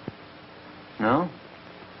 No?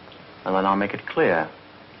 Well, then I'll make it clear.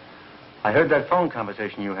 I heard that phone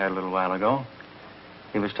conversation you had a little while ago.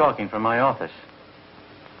 He was talking from my office.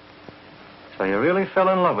 So you really fell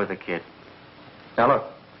in love with the kid. Now, look.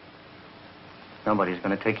 Nobody's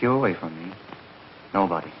going to take you away from me.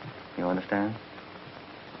 Nobody. You understand?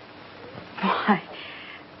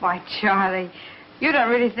 Why, Charlie, you don't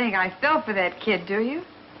really think I fell for that kid, do you?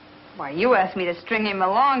 Why, you asked me to string him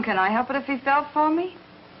along. Can I help it if he fell for me?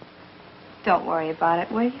 Don't worry about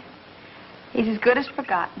it, will you? He's as good as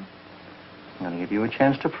forgotten. I'm going to give you a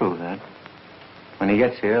chance to prove that. When he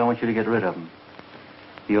gets here, I want you to get rid of him.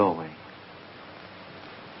 Your way.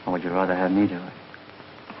 Or would you rather have me do it?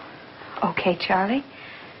 Okay, Charlie.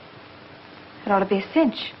 It ought to be a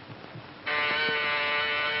cinch.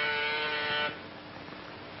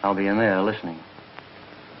 I'll be in there listening.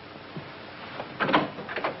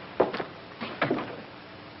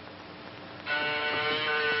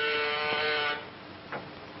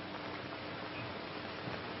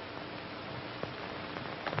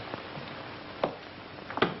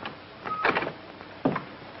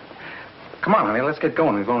 Come on, honey, let's get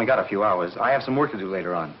going. We've only got a few hours. I have some work to do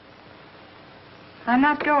later on. I'm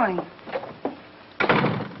not going.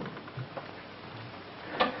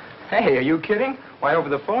 Hey, are you kidding? Why, over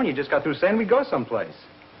the phone, you just got through saying we'd go someplace.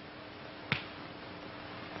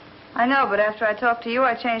 I know, but after I talked to you,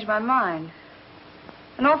 I changed my mind.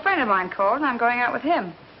 An old friend of mine called, and I'm going out with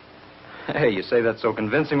him. Hey, you say that so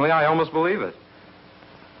convincingly, I almost believe it.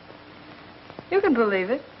 You can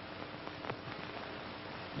believe it.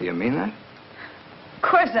 Do you mean that? Of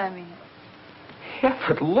course I mean it. Yeah,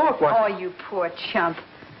 but look, what... Oh, you poor chump.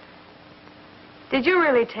 Did you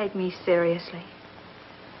really take me seriously?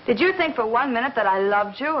 Did you think for 1 minute that I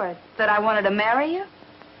loved you or that I wanted to marry you?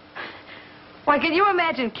 Why, can you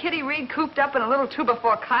imagine Kitty Reed cooped up in a little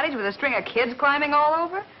 2x4 cottage with a string of kids climbing all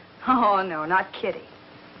over? Oh, no, not Kitty.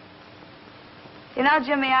 You know,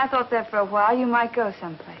 Jimmy, I thought that for a while you might go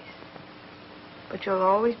someplace. But you'll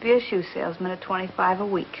always be a shoe salesman at $25 a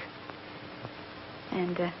week.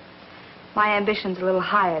 And my ambition's a little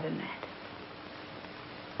higher than that.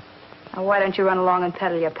 Now, why don't you run along and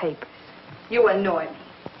peddle your papers? You annoy me.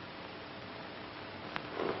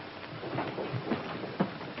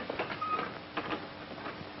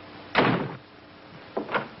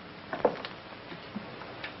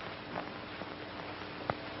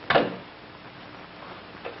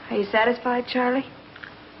 Are you satisfied, Charlie?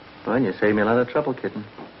 Well, you saved me a lot of trouble, kitten.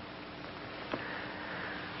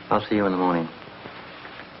 I'll see you in the morning.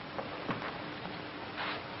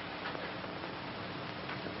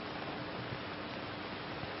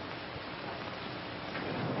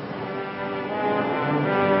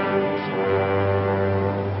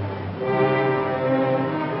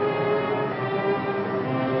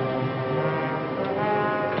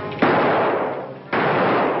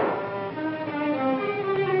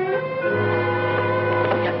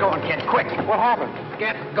 What happened?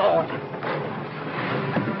 Get going.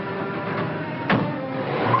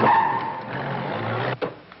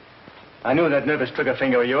 I knew that nervous trigger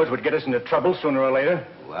finger of yours would get us into trouble sooner or later.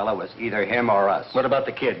 Well, it was either him or us. What about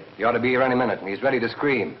the kid? He ought to be here any minute, and he's ready to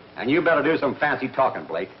scream. And you better do some fancy talking,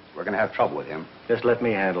 Blake. We're going to have trouble with him. Just let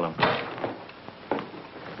me handle him.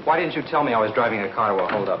 Why didn't you tell me I was driving a car to a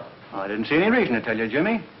holdup? I didn't see any reason to tell you,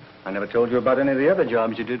 Jimmy. I never told you about any of the other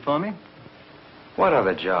jobs you did for me. What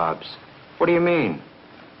other jobs? What do you mean?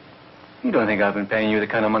 You don't think I've been paying you the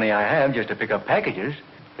kind of money I have just to pick up packages?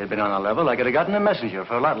 they'd been on a level, I could have gotten a messenger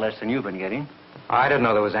for a lot less than you've been getting. I didn't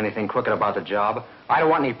know there was anything crooked about the job. I don't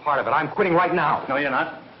want any part of it. I'm quitting right now. No, you're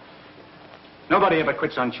not. Nobody ever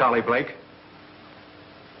quits on Charlie Blake.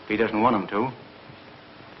 He doesn't want him to.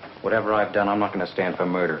 Whatever I've done, I'm not going to stand for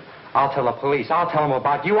murder. I'll tell the police. I'll tell them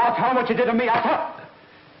about you. I'll tell them what you did to me. I'll tell...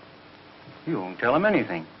 You won't tell him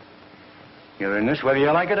anything. You're in this whether you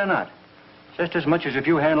like it or not. Just as much as if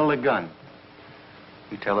you handled a gun.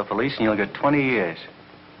 You tell the police and you'll get 20 years.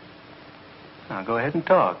 Now, go ahead and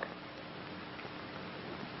talk.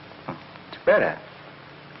 Oh, it's better.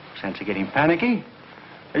 Sense of getting panicky?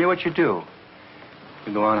 Tell you what you do.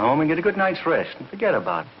 You go on home and get a good night's rest and forget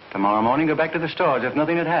about it. Tomorrow morning, go back to the store as if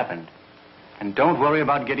nothing had happened. And don't worry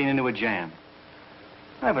about getting into a jam.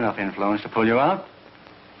 I have enough influence to pull you out.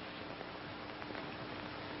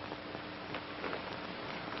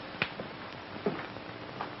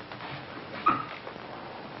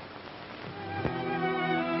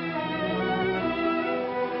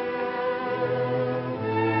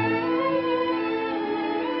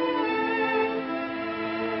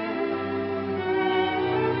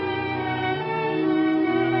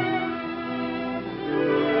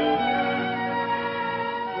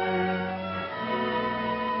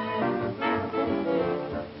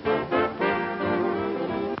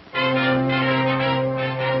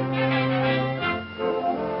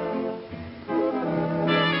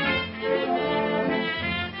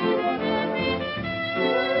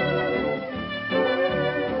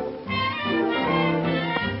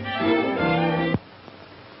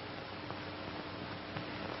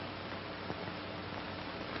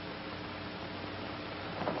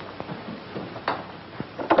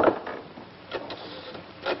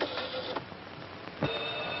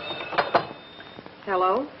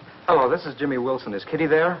 Hello? Hello, this is Jimmy Wilson. Is Kitty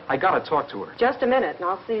there? I got to talk to her. Just a minute, and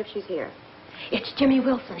I'll see if she's here. It's Jimmy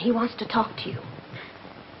Wilson. He wants to talk to you.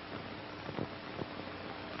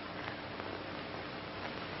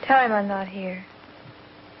 Tell him I'm not here.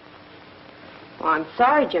 Well, I'm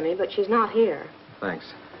sorry, Jimmy, but she's not here. Thanks.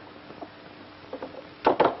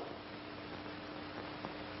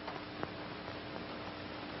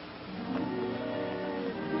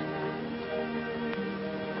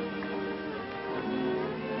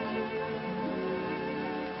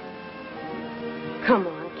 Come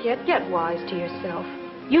on, kid, get wise to yourself.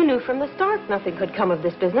 You knew from the start nothing could come of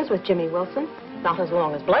this business with Jimmy Wilson. Not as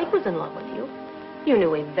long as Blake was in love with you. You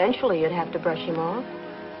knew eventually you'd have to brush him off.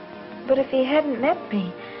 But if he hadn't met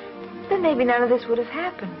me, then maybe none of this would have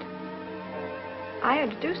happened. I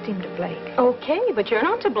introduced him to Blake. Okay, but you're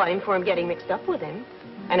not to blame for him getting mixed up with him.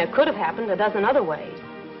 And it could have happened a dozen other ways.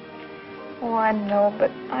 Oh, I know,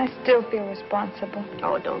 but I still feel responsible.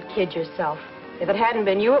 Oh, don't kid yourself. If it hadn't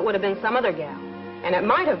been you, it would have been some other gal. And it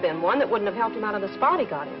might have been one that wouldn't have helped him out of the spot he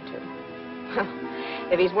got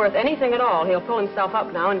into. If he's worth anything at all, he'll pull himself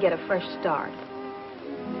up now and get a fresh start.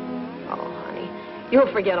 Oh, honey,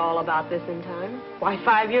 you'll forget all about this in time. Why,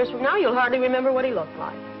 5 years from now, you'll hardly remember what he looked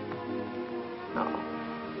like.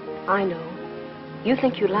 Oh, I know. You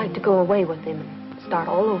think you'd like to go away with him and start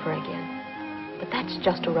all over again. But that's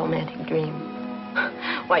just a romantic dream.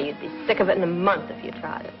 Why, you'd be sick of it in a month if you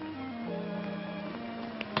tried it.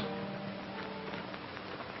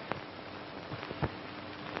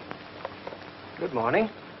 Good morning.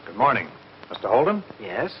 Good morning. Mr. Holden?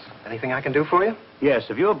 Yes. Anything I can do for you? Yes.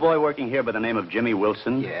 Have you a boy working here by the name of Jimmy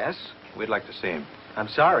Wilson? Yes. We'd like to see him. I'm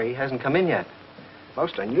sorry, he hasn't come in yet.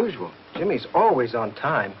 Most unusual. Jimmy's always on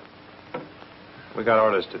time. We got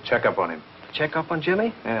orders to check up on him. Check up on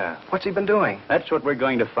Jimmy? Yeah. What's he been doing? That's what we're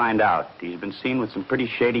going to find out. He's been seen with some pretty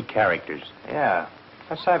shady characters. Yeah.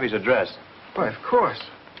 Let's have his address. Why, of course.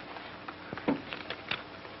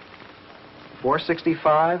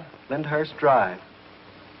 465 Lyndhurst Drive.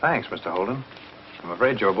 Thanks, Mr. Holden. I'm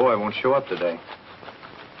afraid your boy won't show up today.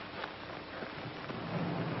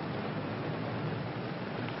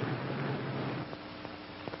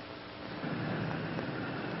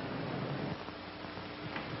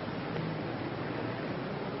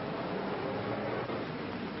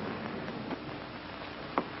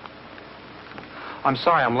 I'm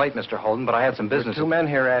sorry I'm late, Mr. Holden, but I had some business. There's 2 men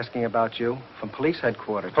here asking about you from police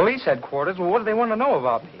headquarters. Police headquarters? Well, what do they want to know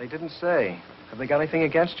about me? They didn't say. Have they got anything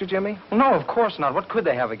against you, Jimmy? Well, no, of course not. What could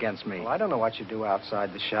they have against me? Well, I don't know what you do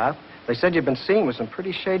outside the shop. They said you've been seen with some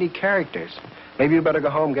pretty shady characters. Maybe you better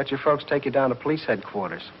go home and get your folks take you down to police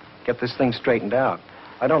headquarters. Get this thing straightened out.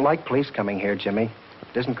 I don't like police coming here, Jimmy.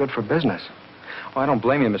 It isn't good for business. Oh, I don't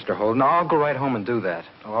blame you, Mr. Holden. I'll go right home and do that.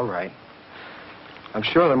 Oh, all right. I'm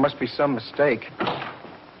sure there must be some mistake.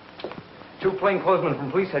 2 plainclothesmen from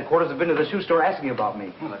police headquarters have been to the shoe store asking about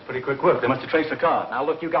me. Well, that's pretty quick work. They must have traced the car. Now,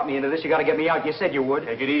 look, you got me into this. You got to get me out. You said you would.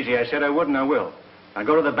 Take it easy. I said I would, and I will. I'll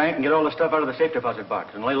go to the bank and get all the stuff out of the safe deposit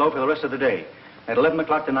box and lay low for the rest of the day. At 11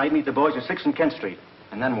 o'clock tonight, meet the boys at 6th and Kent Street.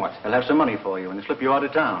 And then what? They'll have some money for you, and they'll slip you out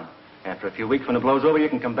of town. After a few weeks, when it blows over, you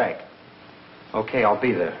can come back. Okay, I'll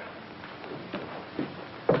be there.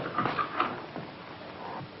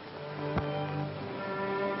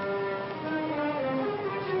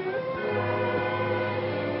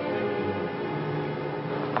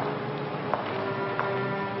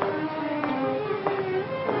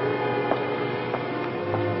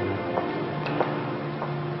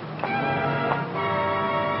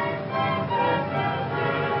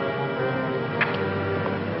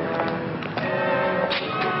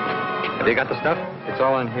 Have you got the stuff? It's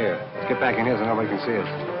all in here. Let's get back in here so nobody can see us.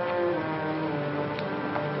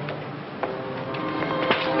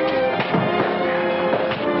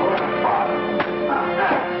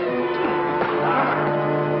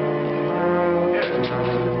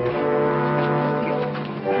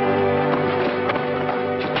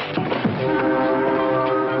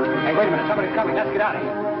 Hey, wait a minute. Somebody's coming. Let's get out of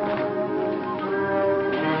here.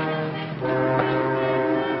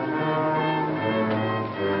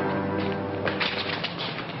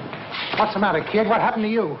 What's the matter, kid? What happened to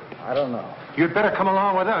you? I don't know. You'd better come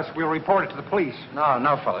along with us. We'll report it to the police.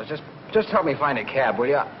 No, fellas. Just help me find a cab, will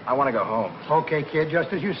you? I want to go home. Okay, kid,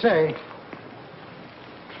 just as you say.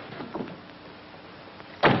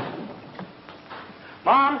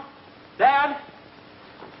 Mom? Dad?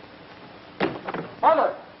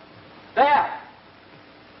 Mother? Dad?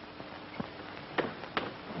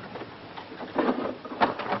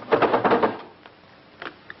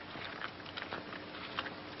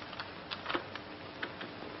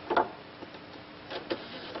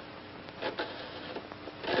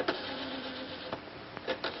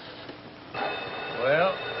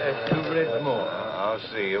 Well, that's 2 minutes more. I'll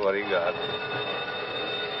see you. What do you got?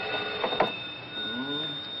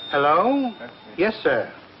 Hello? Yes,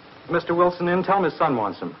 sir. Mr. Wilson in. Tell him his son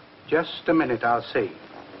wants him. Just a minute, I'll see.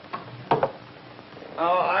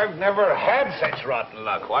 Oh, I've never had such rotten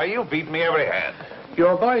luck. Why, you beat me every hand.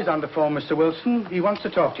 Your boy's on the phone, Mr. Wilson. He wants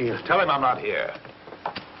to talk to you. Just tell him I'm not here.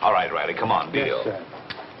 All right, Riley, come on, deal. Yes, sir.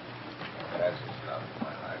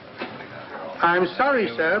 I'm sorry,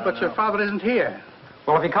 sir, but your father isn't here.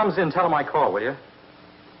 Well, if he comes in, tell him I call, will you?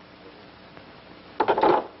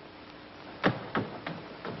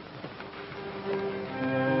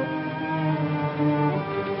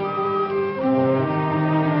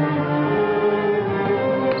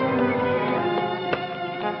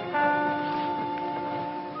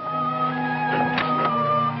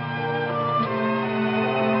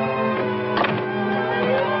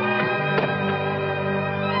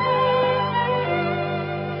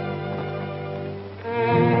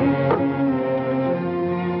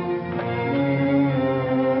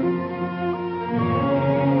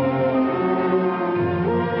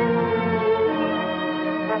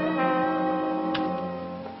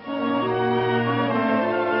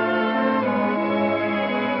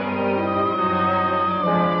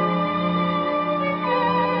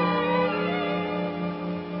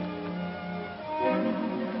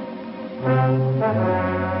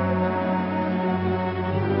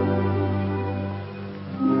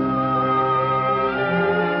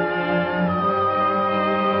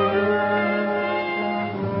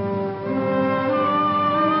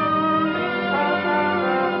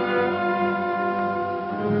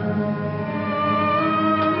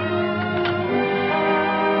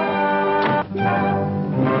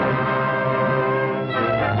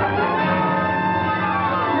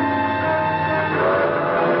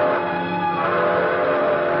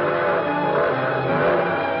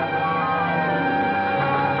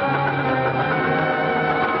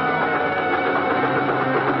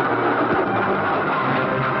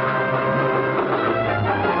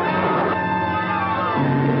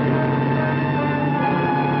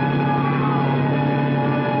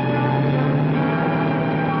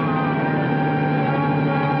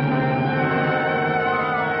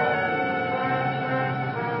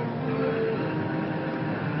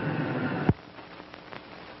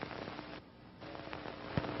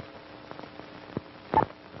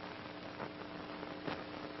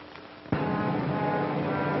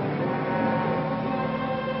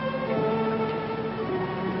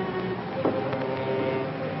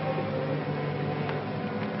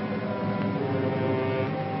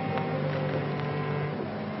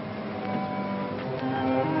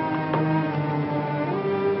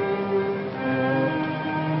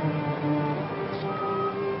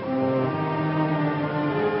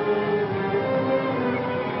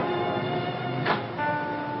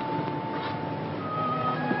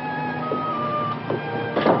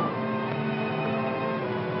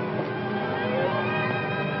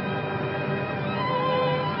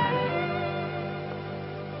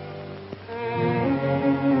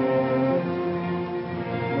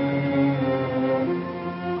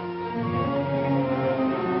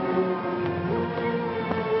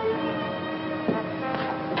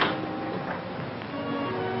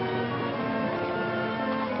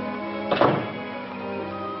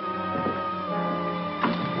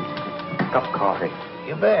 Cup of coffee.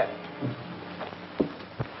 You bet.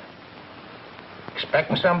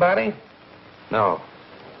 Expecting somebody? No.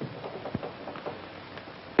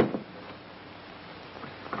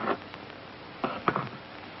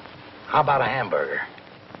 How about a hamburger?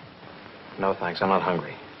 No, thanks. I'm not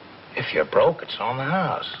hungry. If you're broke, it's on the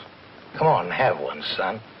house. Come on and have one,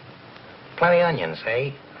 son. Plenty of onions,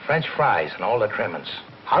 eh? French fries and all the trimmings.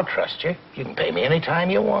 I'll trust you. You can pay me any time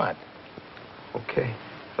you want. Okay.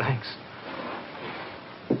 Thanks.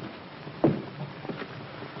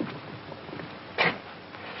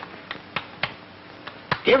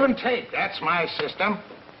 Give and take. That's my system.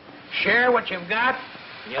 Share what you've got,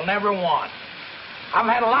 and you'll never want. I've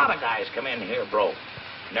had a lot of guys come in here broke.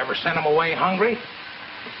 Never sent them away hungry.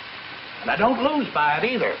 And I don't lose by it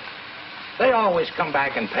either. They always come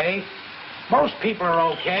back and pay. Most people are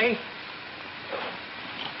okay.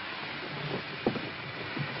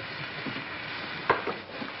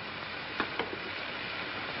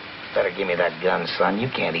 Better give me that gun, son. You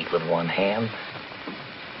can't eat with one hand.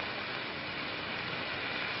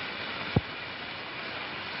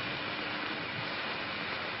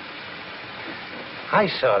 I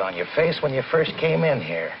saw it on your face when you first came in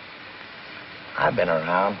here. I've been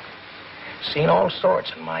around, seen all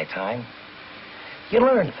sorts in my time. You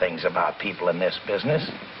learn things about people in this business.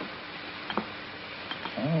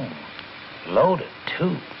 Loaded,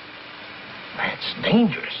 too. That's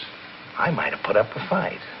dangerous. I might have put up a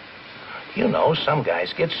fight. You know, some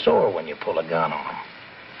guys get sore when you pull a gun on them,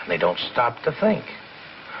 and they don't stop to think.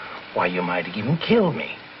 Why, you might have even killed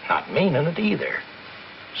me, not meaning it either.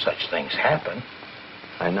 Such things happen.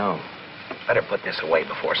 I know. Better put this away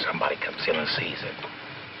before somebody comes in and sees it.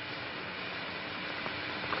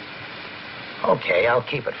 Okay, I'll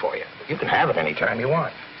keep it for you. You can have it any time you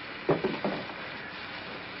want.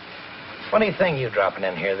 Funny thing you dropping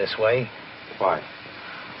in here this way. Why?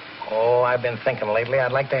 Oh, I've been thinking lately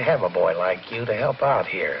I'd like to have a boy like you to help out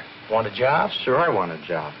here. Want a job? Sure, I want a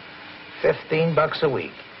job. $15 a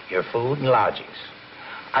week. Your food and lodgings.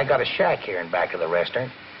 I got a shack here in back of the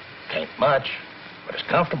restaurant. Ain't much, but it's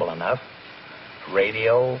comfortable enough. A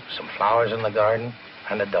radio, some flowers in the garden,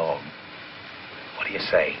 and a dog. What do you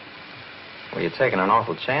say? Well, you're taking an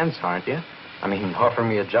awful chance, aren't you? I mean, offering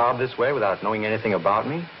me a job this way without knowing anything about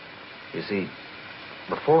me? You see,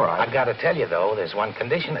 before I got to tell you, though, there's one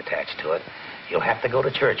condition attached to it. You'll have to go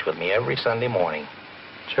to church with me every Sunday morning.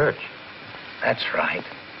 Church? That's right.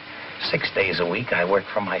 6 days a week, I work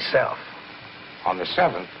for myself. On the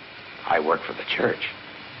 7th, I work for the church.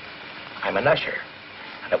 I'm an usher,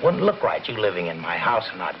 and it wouldn't look right you living in my house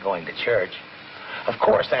and not going to church. Of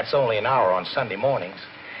course, that's only an hour on Sunday mornings.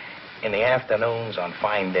 In the afternoons, on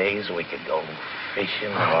fine days, we could go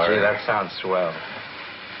fishing or... Gee, that sounds swell.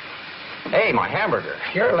 Hey, my hamburger.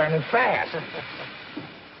 You're learning fast.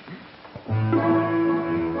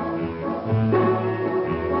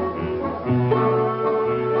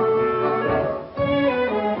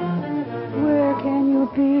 Where can you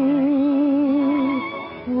be?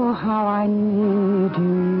 Oh, how I need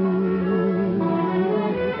you.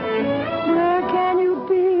 Where can you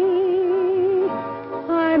be?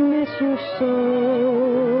 I miss you so.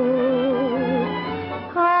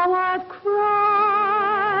 How I've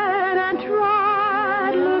cried and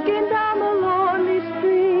tried looking down the lonely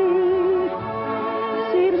street.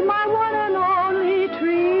 Seems my one and only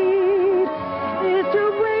treat is to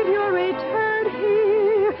wait your return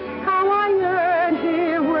here. How I yearn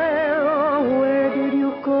here. Where, oh, where did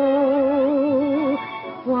you go?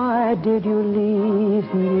 Why did you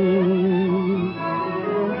leave me?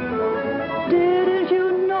 Didn't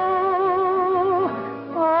you know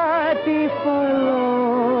I'd be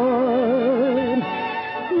forlorn?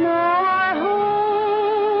 Now I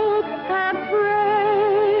hope and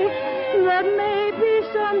pray that maybe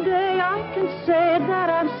someday I can say that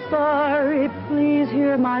I'm sorry. Please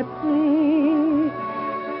hear my plea.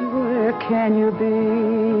 Where can you be?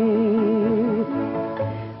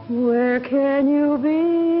 Where can you be?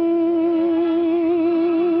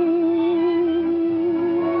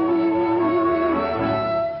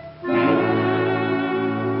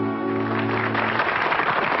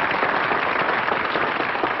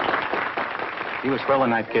 You were swell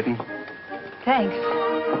tonight, kitten. Thanks.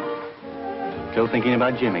 Still thinking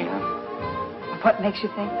about Jimmy, huh? What makes you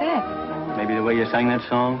think that? Maybe the way you sang that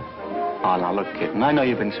song? Oh, now look, kitten, I know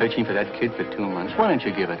you've been searching for that kid for 2 months. Why don't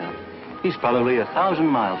you give it up? He's probably 1,000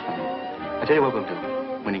 miles from you. I'll tell you what we'll do.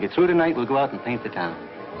 When you get through tonight, we'll go out and paint the town.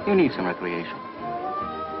 You need some recreation.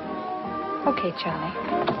 Okay, Charlie.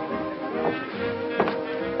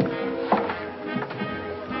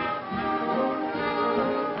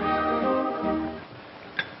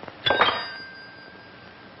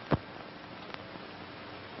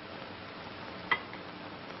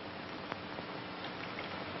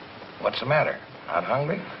 What's the matter? Not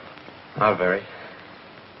hungry? Not very.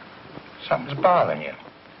 Something's bothering you.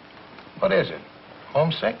 What is it?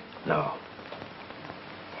 Homesick? No.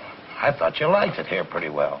 I thought you liked it here pretty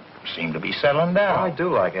well. Seem to be settling down. Oh, I do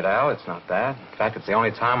like it, Al. It's not bad. In fact, it's the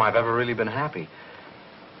only time I've ever really been happy.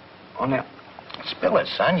 Only, Spill it,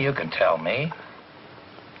 son. You can tell me.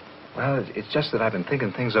 well, it's just that I've been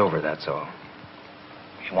thinking things over, that's all.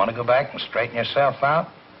 You want to go back and straighten yourself out?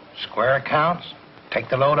 Square accounts? Take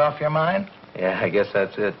the load off your mind? Yeah, I guess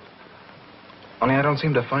that's it. Only I don't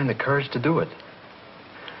seem to find the courage to do it.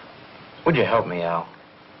 Would you help me, Al?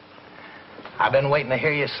 I've been waiting to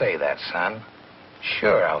hear you say that, son.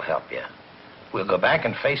 Sure, I'll help you. We'll go back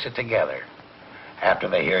and face it together. After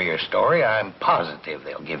they hear your story, I'm positive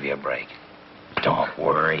they'll give you a break. Don't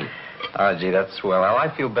worry. Oh, gee, that's swell, Al.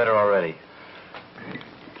 I feel better already.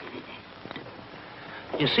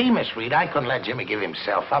 You see, Miss Reed, I couldn't let Jimmy give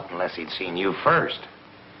himself up unless he'd seen you first.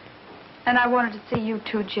 And I wanted to see you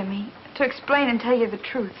too, Jimmy, to explain and tell you the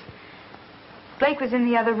truth. Blake was in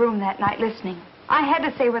the other room that night listening. I had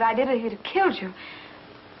to say what I did or he'd have killed you.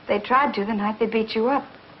 They tried to the night they beat you up.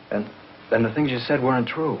 And then the things you said weren't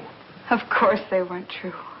true. Of course they weren't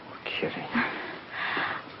true. Kidding.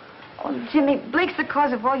 Oh, Jimmy, Blake's the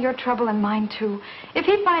cause of all your trouble and mine, too. If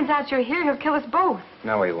he finds out you're here, he'll kill us both.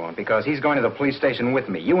 No, he won't, because he's going to the police station with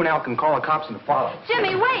me. You and Al can call the cops and follow.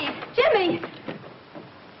 Jimmy, wait! Jimmy!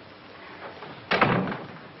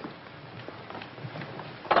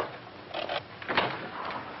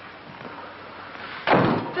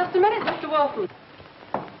 Just a minute, Mr. Wilson.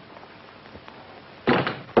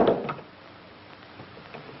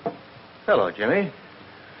 Hello, Jimmy.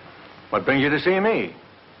 What brings you to see me?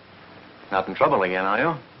 Not in trouble again, are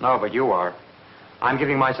you? No, but you are. I'm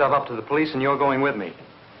giving myself up to the police, and you're going with me.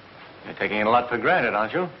 You're taking it a lot for granted,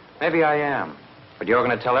 aren't you? Maybe I am. But you're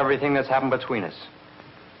going to tell everything that's happened between us.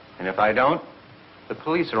 And if I don't? The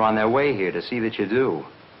police are on their way here to see that you do.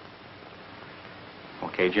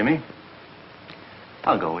 Okay, Jimmy.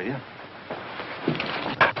 I'll go with you.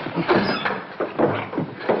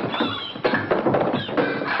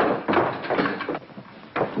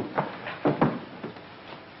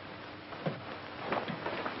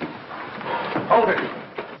 Hold it.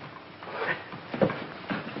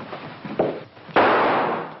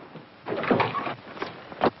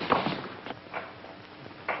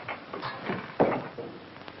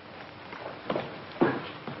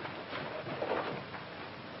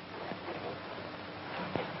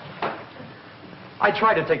 I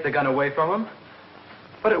tried to take the gun away from him,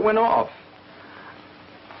 but it went off.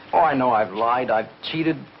 Oh, I know I've lied, I've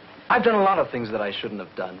cheated. I've done a lot of things that I shouldn't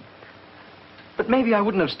have done. But maybe I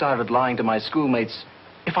wouldn't have started lying to my schoolmates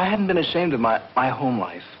if I hadn't been ashamed of my home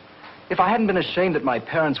life. If I hadn't been ashamed that my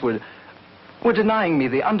parents were denying me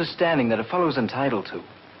the understanding that a fellow's entitled to.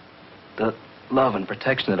 The love and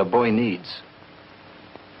protection that a boy needs.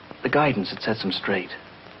 The guidance that sets him straight.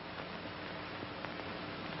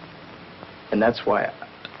 And that's why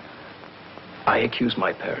I accuse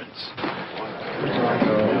my parents.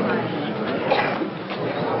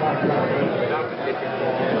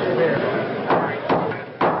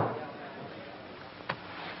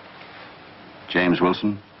 James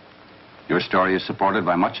Wilson, your story is supported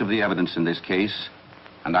by much of the evidence in this case,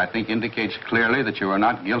 and I think indicates clearly that you are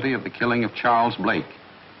not guilty of the killing of Charles Blake.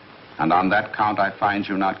 And on that count, I find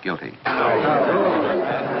you not guilty.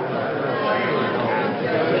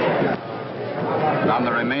 And on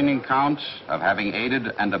the remaining counts of having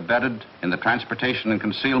aided and abetted in the transportation and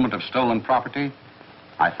concealment of stolen property,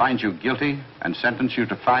 I find you guilty and sentence you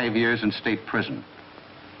to 5 years in state prison.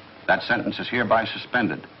 That sentence is hereby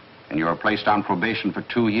suspended, and you are placed on probation for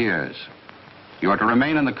 2 years. You are to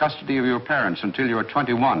remain in the custody of your parents until you are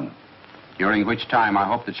 21, during which time I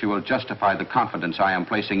hope that you will justify the confidence I am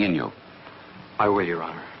placing in you. I will, Your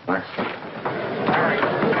Honor.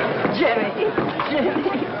 Jimmy!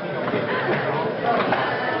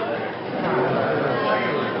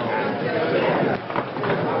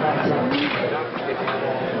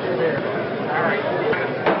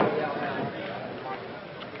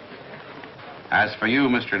 As for you,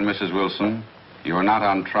 Mr. and Mrs. Wilson, you are not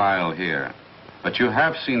on trial here. But you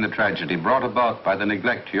have seen the tragedy brought about by the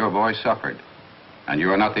neglect your boy suffered. And you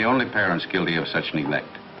are not the only parents guilty of such neglect.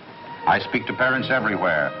 I speak to parents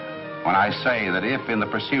everywhere when I say that if, in the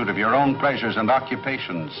pursuit of your own pleasures and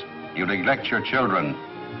occupations, you neglect your children,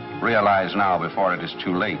 realize now before it is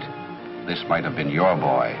too late, this might have been your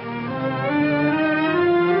boy.